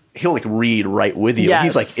he he'll like read right with you. Yes.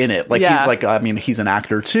 He's like in it. Like he's like, I mean, he's an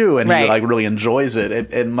actor too, and he like really enjoys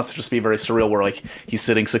it. It must just be very surreal where like he's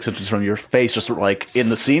sitting 6 inches from your face, just like in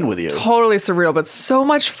the scene with you. Totally surreal, but so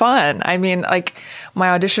much fun. I mean, like my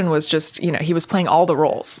audition was just, he was playing all the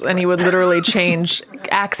roles, and he would literally change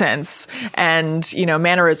accents and,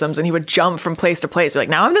 mannerisms, and he would jump from place to place. Be like,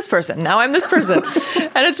 now I'm this person, now I'm this person.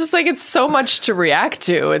 And it's just like, it's so much to react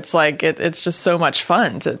to. It's like, it's just so much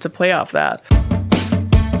fun to play off that.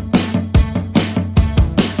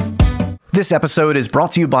 This episode is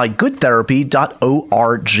brought to you by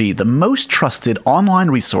goodtherapy.org, the most trusted online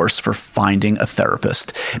resource for finding a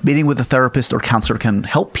therapist. Meeting with a therapist or counselor can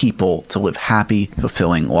help people to live happy,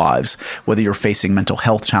 fulfilling lives. Whether you're facing mental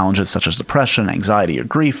health challenges such as depression, anxiety, or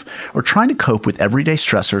grief, or trying to cope with everyday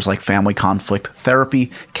stressors like family conflict,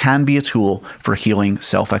 therapy can be a tool for healing,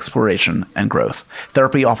 self-exploration, and growth.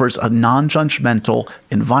 Therapy offers a non-judgmental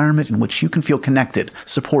environment in which you can feel connected,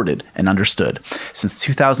 supported, and understood. Since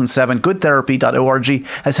 2007, goodtherapy.org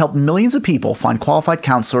has helped millions of people find qualified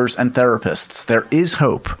counselors and therapists. There is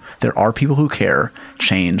hope. There are people who care.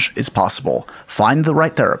 Change is possible. Find the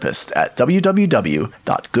right therapist at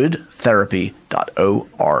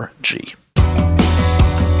www.goodtherapy.org.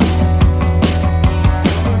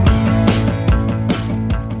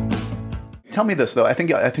 Tell me this though. I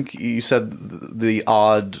think you said the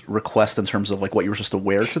odd request in terms of like what you were supposed to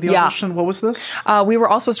wear to the audition. What was this? We were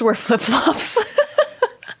all supposed to wear flip-flops.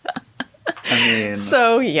 I mean,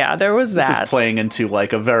 so yeah, there was that. This is playing into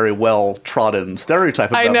like a very well-trodden stereotype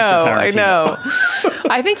about Mr. Tarantino. I know.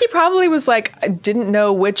 I think he probably was like, didn't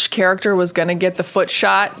know which character was going to get the foot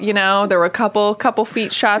shot. There were a couple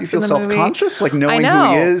feet shots in the movie. Do you feel self-conscious, like knowing who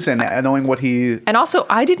he is and knowing what he? And also,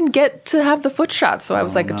 I didn't get to have the foot shot, so I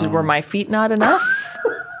was were my feet not enough?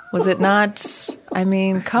 Was it not? I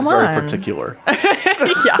mean, come on. Very particular.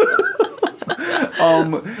 Yeah.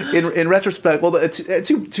 In retrospect, well, it's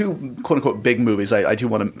two quote unquote big movies I do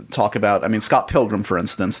want to talk about. I mean, Scott Pilgrim, for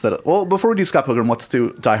instance. Before we do Scott Pilgrim, let's do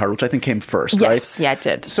Die Hard, which I think came first, right? Yes, yeah, it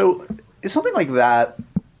did. So, is something like that?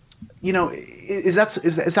 Is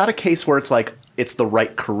that a case where it's like it's the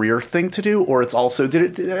right career thing to do, or it's also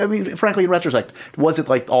frankly, in retrospect, was it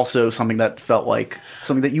like also something that felt like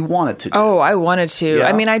something that you wanted to do? Oh, I wanted to. Yeah.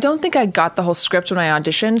 I mean, I don't think I got the whole script when I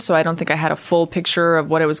auditioned, so I don't think I had a full picture of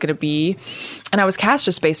what it was going to be. And I was cast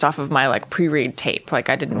just based off of my like pre-read tape. Like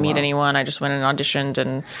I didn't meet anyone. I just went and auditioned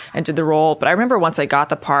and did the role. But I remember once I got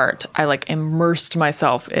the part, I like immersed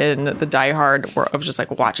myself in the Die Hard, where I was just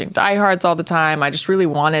like watching Die Hards all the time. I just really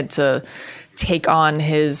wanted to take on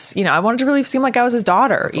his, I wanted to really seem like I was his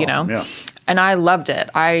daughter, That's awesome. Yeah. And I loved it.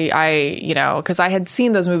 I because I had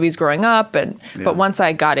seen those movies growing up, but once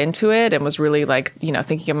I got into it and was really like,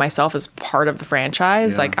 thinking of myself as part of the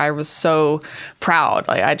franchise, like I was so proud.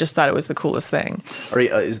 Like I just thought it was the coolest thing.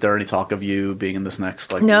 Is there any talk of you being in this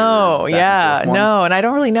next? Like no, and I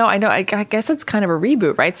don't really know. I know. I guess it's kind of a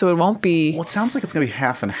reboot, right? So it won't be. Well, it sounds like it's going to be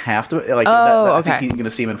half and half. Okay. I think you're going to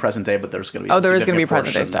see him in present day, but there's going to be there is going to be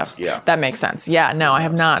present day stuff. Yeah, that makes sense. Yeah, no, I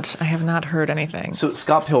have not. I have not heard anything. So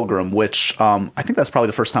Scott Pilgrim, which I think that's probably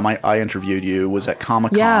the first time I interviewed you, was at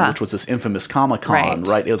Comic-Con, which was this infamous Comic-Con,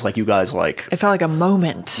 right? It was like you guys like... It felt like a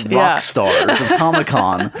moment. Rock stars of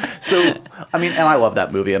Comic-Con. So, I mean, and I love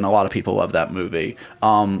that movie, and a lot of people love that movie.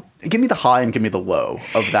 Give me the high and give me the low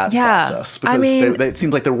of that process. Because it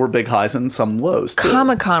seems like there were big highs and some lows, too.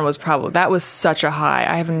 Comic-Con was that was such a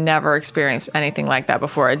high. I have never experienced anything like that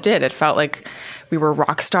before. It did. It felt like we were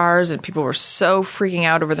rock stars and people were so freaking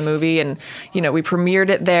out over the movie. And, we premiered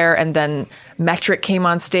it there, and then Metric came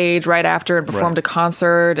on stage right after and performed a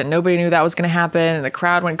concert, and nobody knew that was going to happen, and the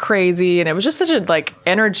crowd went crazy, and it was just such a like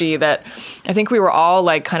energy that I think we were all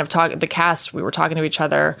like kind of the cast, we were talking to each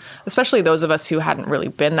other, especially those of us who hadn't really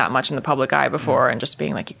been that much in the public eye before, and just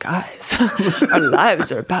being like, you guys, our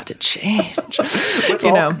lives are about to change. Let's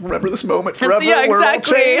all remember this moment forever. Yeah,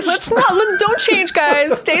 exactly. Don't change,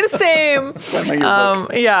 guys. Stay the same.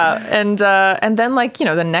 And then like,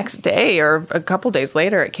 the next day or a couple days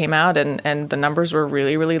later, it came out and the numbers were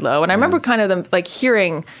really, really low. And I remember kind of them like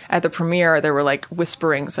hearing at the premiere, there were like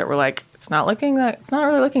whisperings that were like, it's not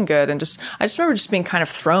really looking good. And I just remember just being kind of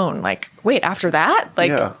thrown like, wait, after that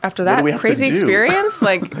crazy experience,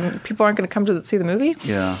 like people aren't going to come to see the movie.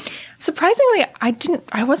 Yeah. Surprisingly,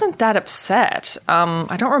 I wasn't that upset.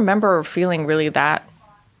 I don't remember feeling really that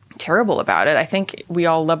terrible about it. I think we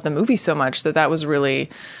all loved the movie so much that was really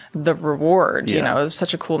the reward. You know, it was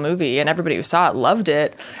such a cool movie, and everybody who saw it loved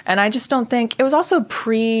it. And I just don't think it was also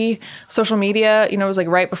pre-social media. You know, it was like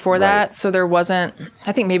right before that, so there wasn't.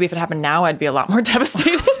 I think maybe if it happened now, I'd be a lot more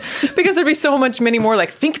devastated because there'd be so many more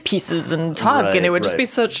like think pieces and talk, and it would just be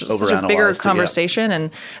such a bigger conversation.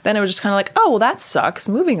 And then it was just kind of like, oh, well, that sucks.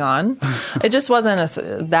 Moving on. It just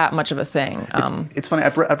wasn't that much of a thing. It's funny.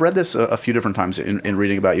 I've read this a few different times in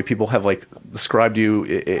reading about you. People have like described you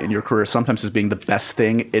in your career sometimes as being the best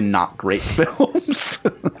thing in not great films.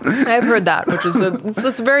 I've heard that, which is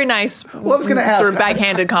it's a very nice, well, I was going to ask, sort of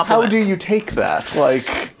backhanded compliment. How do you take that?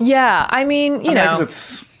 Like, yeah, I mean, you know,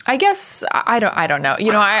 it's. I guess I don't know.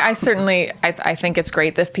 You know, I certainly I think it's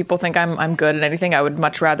great that if people think I'm good at anything. I would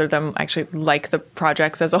much rather them actually like the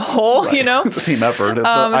projects as a whole. Right. You know, it's a team effort. The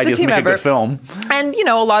idea is to make a good film. And you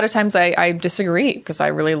know, a lot of times I disagree because I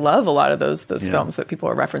really love a lot of those films that people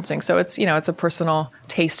are referencing. So it's, you know, it's a personal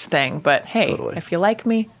taste thing. But hey, if you like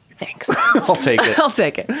me, thanks. I'll take it. I'll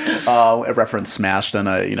take it. I referenced Smashed,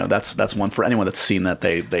 and you know, that's one for anyone that's seen that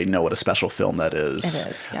they know what a special film that is.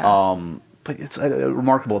 It is. Yeah. But it's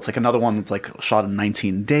remarkable. It's like another one that's like shot in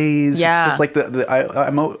 19 days. Yeah. It's just like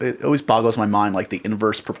it always boggles my mind, like the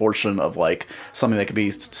inverse proportion of like something that could be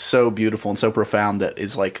so beautiful and so profound that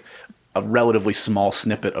is like a relatively small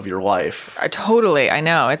snippet of your life. Totally. I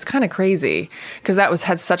know. It's kind of crazy because that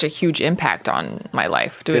had such a huge impact on my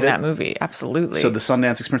life doing that movie. Absolutely. So the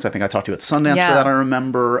Sundance experience, I think I talked to you at Sundance for that, I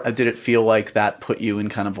remember. Did it feel like that put you in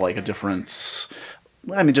kind of like a different...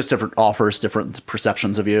 I mean, just different offers, different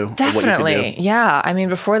perceptions of you. Definitely. Of what you can do. Yeah. I mean,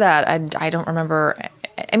 before that, I don't remember.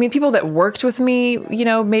 I mean, people that worked with me, you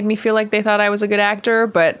know, made me feel like they thought I was a good actor.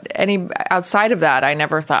 But outside of that, I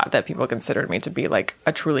never thought that people considered me to be like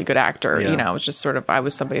a truly good actor. Yeah. You know, it was just sort of, I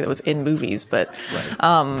was somebody that was in movies. But,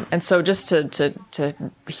 and so just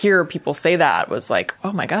to hear people say that was like,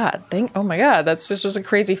 oh my God, that's just was a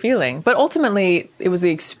crazy feeling. But ultimately, it was the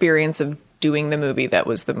experience of doing the movie that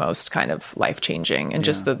was the most kind of life-changing, and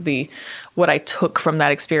just the what I took from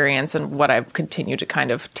that experience and what I've continued to kind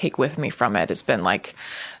of take with me from it has been like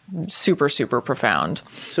super, super profound.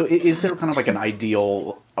 So is there kind of like an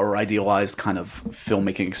ideal or idealized kind of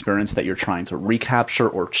filmmaking experience that you're trying to recapture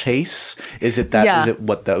or chase? Is it that? Is it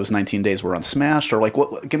what those 19 days were on Smashed, or like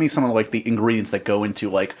what? Give me some of like the ingredients that go into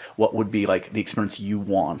like what would be like the experience you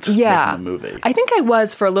want making the movie. I think I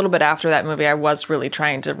was for a little bit after that movie. I was really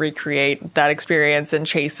trying to recreate that experience and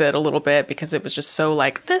chase it a little bit because it was just so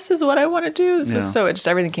like, this is what I want to do. This was so, it just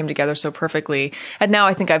everything came together so perfectly. And now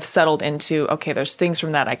I think I've settled into, okay, there's things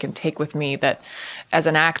from that I can take with me that as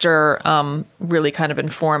an actor really kind of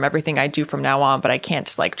inform everything I do from now on, but I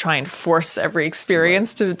can't like try and force every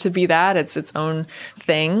experience to be that. It's its own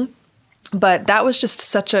thing. But that was just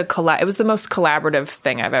such a it was the most collaborative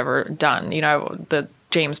thing I've ever done. You know, the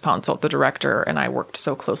James Ponsoldt, the director, and I worked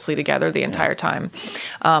so closely together the entire time,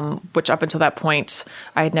 which up until that point,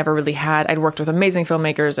 I had never really had. I'd worked with amazing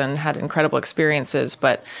filmmakers and had incredible experiences,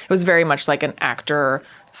 but it was very much like an actor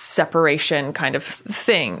separation kind of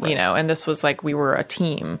thing, you know, and this was like we were a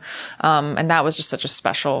team. And that was just such a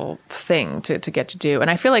special thing to get to do. And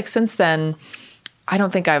I feel like since then, I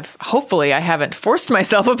don't think hopefully I haven't forced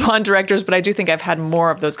myself upon directors, but I do think I've had more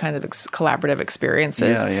of those kind of collaborative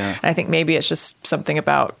experiences. And I think maybe it's just something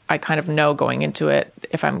about, I kind of know going into it,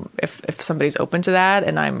 if somebody's open to that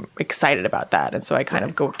and I'm excited about that. And so I kind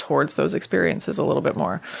of go towards those experiences a little bit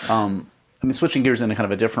more. I mean, switching gears in a kind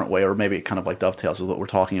of a different way, or maybe it kind of like dovetails with what we're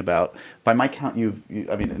talking about. By my count,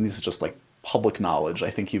 I mean, and this is just like public knowledge, I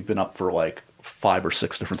think you've been up for like 5 or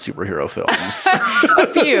 6 different superhero films. A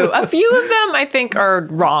few of them I think are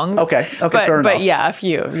wrong. Okay, fair enough. But yeah, a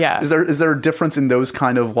few, yeah. Is there a difference in those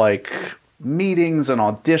kind of like meetings and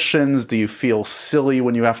auditions? Do you feel silly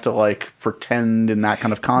when you have to like pretend in that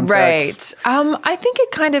kind of context? Right. I think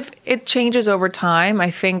it changes over time. I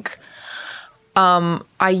think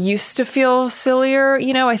I used to feel sillier,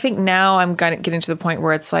 you know. I think now I'm getting to the point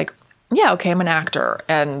where it's like, yeah, okay, I'm an actor,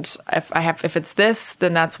 and if it's this,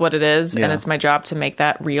 then that's what it is, and it's my job to make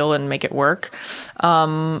that real and make it work.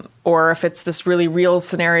 Or if it's this really real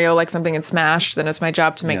scenario, like something in Smashed, then it's my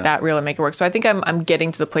job to make that real and make it work. So I think I'm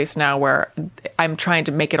getting to the place now where I'm trying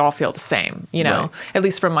to make it all feel the same, you know, at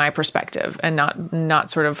least from my perspective, and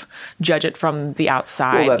not sort of judge it from the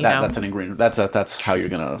outside. Well, that's an ingredient. That's how you're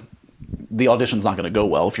gonna the audition's not going to go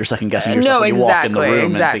well if you're second guessing yourself when you walk in the room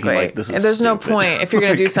and thinking like, this is There's no stupid. point. If you're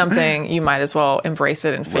going to do something, you might as well embrace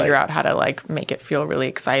it and figure Right. out how to like make it feel really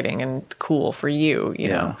exciting and cool for you, you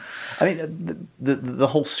know? I mean, the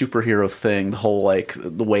whole superhero thing, the whole like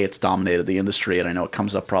the way it's dominated the industry, and I know it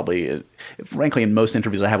comes up probably, frankly, in most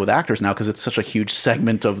interviews I have with actors now because it's such a huge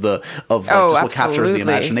segment of just what captures the absolutely.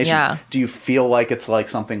 imagination. Yeah. Do you feel like it's like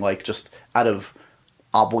something like just out of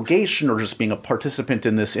obligation or just being a participant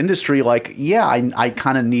in this industry? Like, yeah, I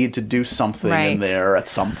kind of need to do something in there at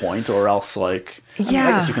some point, or else like, I mean,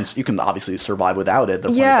 I guess you can obviously survive without it. There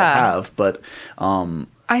are plenty that have, but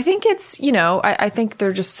I think it's, you know, I think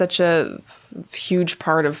they're just such a huge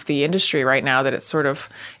part of the industry right now that it's sort of,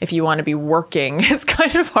 if you want to be working, it's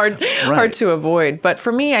kind of hard to avoid. But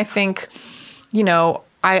for me, I think, you know,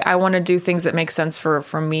 I want to do things that make sense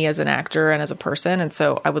for me as an actor and as a person. And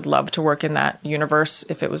so I would love to work in that universe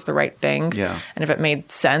if it was the right thing. Yeah. And if it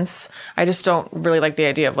made sense. I just don't really like the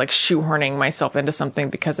idea of like shoehorning myself into something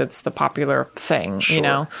because it's the popular thing, you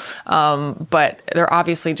know? But they're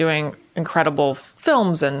obviously doing incredible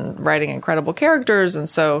films and writing incredible characters. And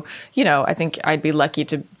so, you know, I think I'd be lucky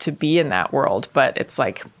to be in that world, but it's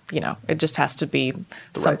like, you know, it just has to be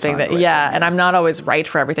something that, and I'm not always right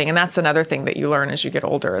for everything. And that's another thing that you learn as you get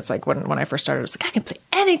older. It's like when I first started, it was like, I can play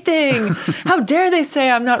anything. How dare they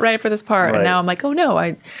say I'm not right for this part? And now I'm like, oh no,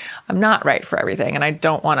 I'm not right for everything. And I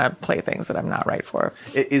don't want to play things that I'm not right for.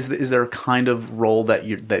 Is there a kind of role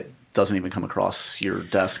that doesn't even come across your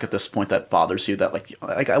desk at this point that bothers you, that like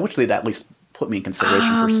I wish they'd at least put me in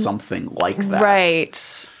consideration for something like that?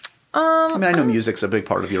 Right. I mean, I know music's a big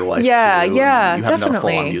part of your life. Yeah, too, yeah, you definitely. haven't done a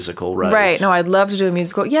full-on musical, right? Right. No, I'd love to do a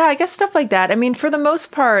musical. Yeah, I guess stuff like that. I mean, for the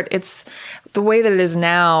most part, it's the way that it is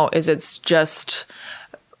now is it's just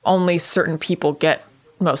only certain people get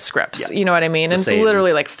most scripts. You know what I mean? And it's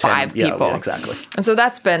literally like 5 people. Yeah, exactly. And so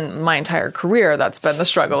that's been my entire career. That's been the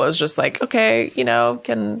struggle, is just like, okay, you know,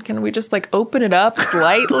 can we just like open it up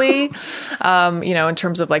slightly, you know, in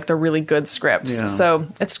terms of like the really good scripts. Yeah. So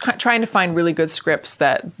it's trying to find really good scripts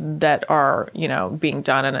that are, you know, being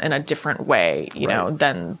done in a different way, you know,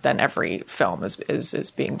 than every film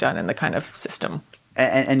is being done in the kind of system.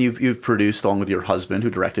 And you've produced along with your husband,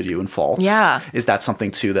 who directed you in Faults. Yeah. Is that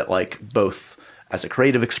something too that like both as a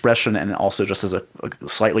creative expression and also just as a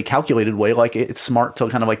slightly calculated way, like it's smart to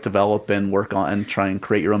kind of like develop and work on and try and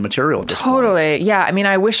create your own material at this Totally. point? Yeah. I mean,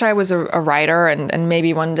 I wish I was a writer and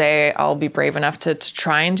maybe one day I'll be brave enough to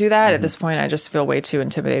try and do that. At this point, I just feel way too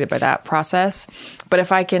intimidated by that process. But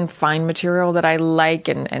if I can find material that I like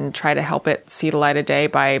and try to help it see the light of day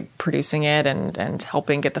by producing it and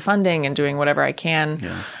helping get the funding and doing whatever I can,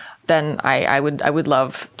 then I would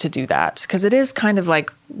love to do that. 'Cause it is kind of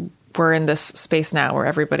like, we're in this space now where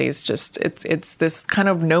everybody's just, it's this kind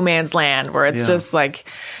of no man's land where it's just like,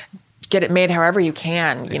 get it made however you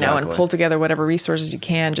can, you know, and pull together whatever resources you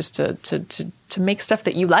can just to make stuff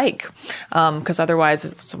that you like. 'Cause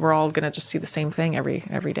otherwise we're all going to just see the same thing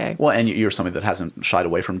every day. Well, and you're somebody that hasn't shied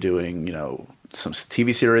away from doing, you know, some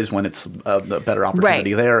TV series when it's a better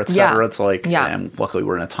opportunity there, et cetera. It's like, and luckily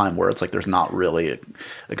we're in a time where it's like there's not really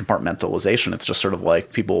a compartmentalization. It's just sort of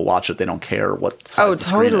like people will watch it, they don't care what size the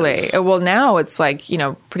screen is. Well, now it's like, you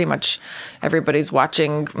know, pretty much everybody's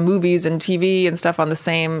watching movies and TV and stuff on the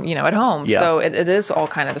same, you know, at home. So it is all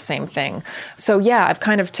kind of the same thing. So yeah, I've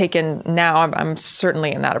kind of taken, now I'm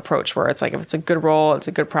certainly in that approach where it's like, if it's a good role, it's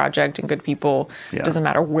a good project and good people, it doesn't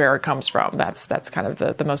matter where it comes from. That's kind of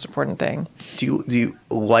the most important thing. Do you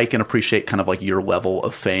like and appreciate kind of like your level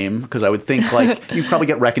of fame? Because I would think like you probably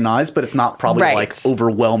get recognized, but it's not probably like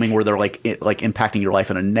overwhelming where they're like impacting your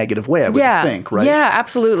life in a negative way, I would think, right? Yeah,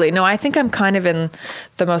 absolutely. No, I think I'm kind of in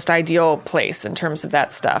the most ideal place in terms of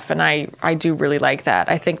that stuff. And I do really like that.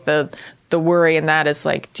 I think the worry in that is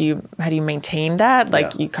like, how do you maintain that?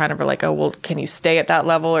 Like you kind of are like, oh, well, can you stay at that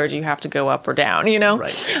level or do you have to go up or down, you know?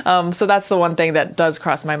 Right. So that's the one thing that does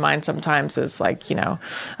cross my mind sometimes is like, you know,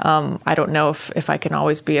 I don't know if I can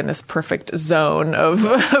always be in this perfect zone of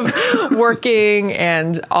working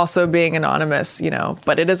and also being anonymous, you know,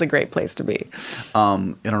 but it is a great place to be.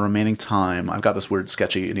 In our remaining time, I've got this weird,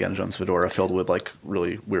 sketchy Indiana Jones fedora filled with like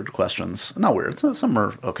really weird questions. Not weird. Some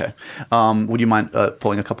are okay. Would you mind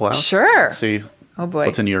pulling a couple out? Sure. Let's see. Oh boy.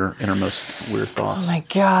 What's in your innermost weird thoughts? Oh my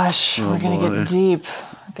gosh. We're going to get deep.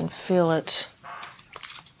 I can feel it.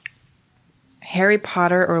 Harry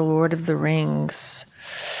Potter or Lord of the Rings?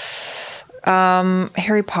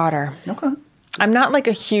 Harry Potter. Okay. I'm not like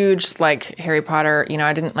a huge like Harry Potter, you know,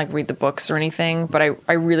 I didn't like read the books or anything, but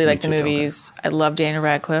I really like the movies. Okay. I love Daniel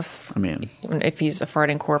Radcliffe. I mean, if he's a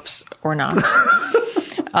farting corpse or not.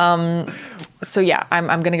 yeah, I'm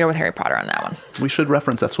going to go with Harry Potter on that one. We should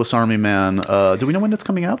reference that Swiss Army Man. Do we know when it's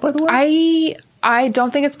coming out, by the way? I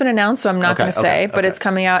don't think it's been announced, so I'm not going to say, but it's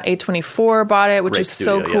coming out. A24 bought it, which Great is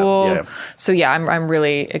studio, so cool. yeah. So yeah, I'm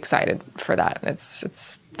really excited for that.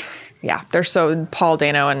 It's they're so, Paul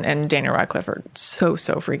Dano and Daniel Radcliffe are so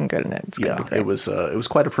freaking good in it. It's gonna be great. It was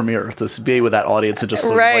quite a premiere to be with that audience and just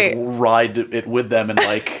like ride it with them, and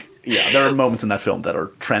like there are moments in that film that are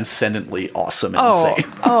transcendently awesome and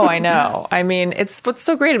insane. I know. I mean, what's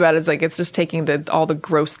so great about it is like it's just taking all the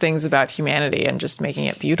gross things about humanity and just making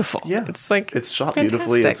it beautiful. Yeah, it's shot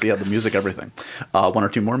beautifully. It's the music, everything. One or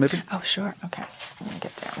two more, maybe. Oh sure. Okay, let me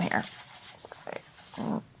get down here. Let's see.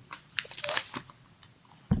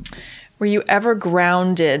 Were you ever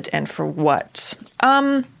grounded, and for what?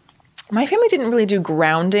 My family didn't really do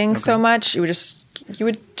grounding so much. You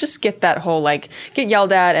would just get that whole like get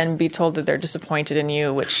yelled at and be told that they're disappointed in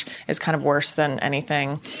you, which is kind of worse than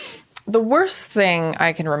anything. The worst thing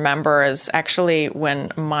I can remember is actually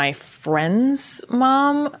when my friend's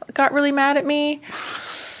mom got really mad at me.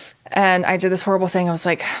 And I did this horrible thing. I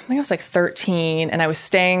think I was like 13, and I was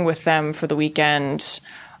staying with them for the weekend.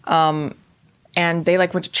 And they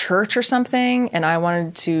like went to church or something, and I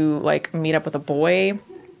wanted to like meet up with a boy.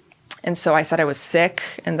 And so I said I was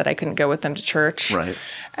sick and that I couldn't go with them to church. Right.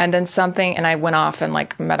 And then and I went off and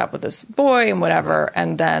like met up with this boy and whatever.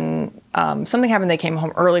 And then something happened. They came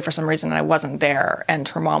home early for some reason, and I wasn't there. And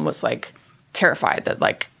her mom was like terrified that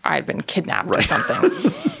like I had been kidnapped or something.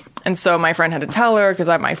 And so my friend had to tell her, because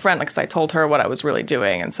I told her what I was really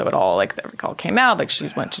doing. And so it all came out, like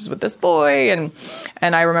she's with this boy. And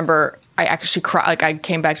I remember I actually cried. Like I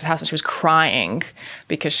came back to the house and she was crying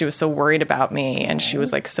because she was so worried about me, and she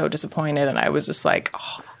was like so disappointed. And I was just like,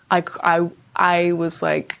 I was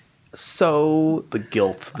like, so the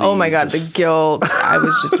guilt. Oh my God, the guilt. I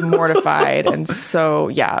was just mortified. And so,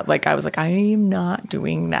 yeah, like I was like, I am not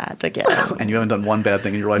doing that again. And you haven't done one bad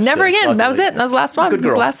thing in your life Never since, again. luckily. That was it. That was the last one. Good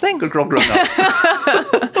girl. That was the last thing. Good girl growing up.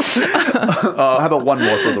 How about one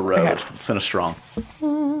more for the road? Okay. Finish strong.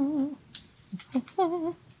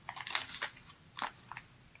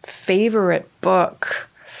 Favorite book?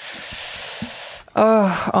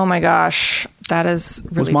 Oh my gosh. That is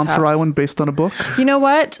really Was Monster tough. Island based on a book? You know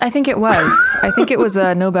what? I think it was. I think it was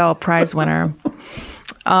a Nobel Prize winner.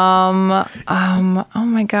 Oh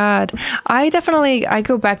my God. I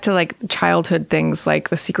go back to like childhood things like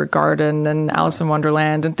The Secret Garden and Alice in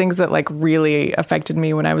Wonderland and things that like really affected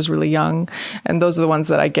me when I was really young. And those are the ones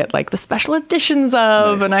that I get like the special editions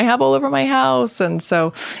of, Nice. and I have all over my house. And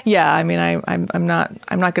so, yeah, I mean, I'm not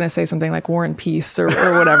going to say something like War and Peace or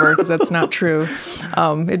whatever, because that's not true.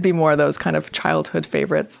 It'd be more of those kind of childhood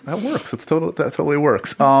favorites. That works. That totally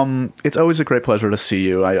works. It's always a great pleasure to see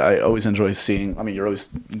you. I always enjoy seeing, you're always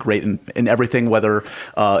great in everything, whether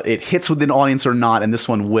it hits with an audience or not, and this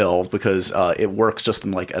one will, because it works just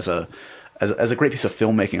in like as a great piece of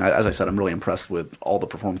filmmaking. As I said, I'm really impressed with all the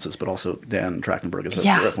performances, but also Dan Trachtenberg is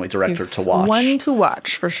definitely director to watch. One to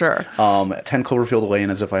watch for sure. 10 Cloverfield Lane,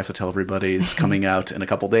 as if I have to tell everybody, is coming out in a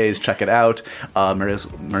couple days. Check it out. Mary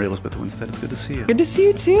Elizabeth Winstead, it's good to see you. Good to see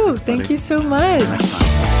you too. Thank you so much. Next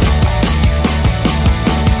time.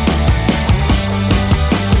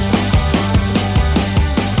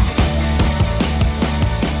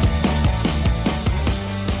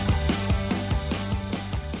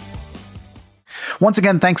 Once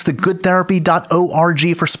again, thanks to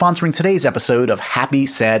goodtherapy.org for sponsoring today's episode of Happy,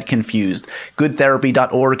 Sad, Confused.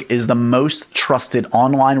 Goodtherapy.org is the most trusted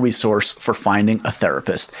online resource for finding a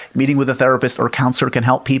therapist. Meeting with a therapist or counselor can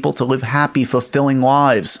help people to live happy, fulfilling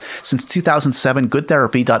lives. Since 2007,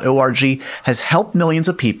 goodtherapy.org has helped millions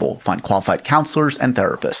of people find qualified counselors and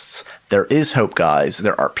therapists. There is hope, guys.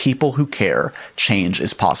 There are people who care. Change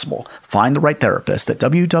is possible. Find the right therapist at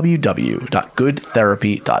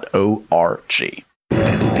www.goodtherapy.org.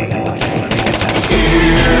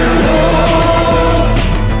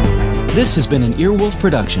 This has been an Earwolf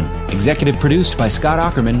production, executive produced by Scott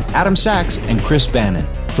Aukerman, Adam Sachs, and Chris Bannon.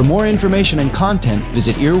 For more information and content,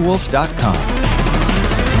 visit earwolf.com.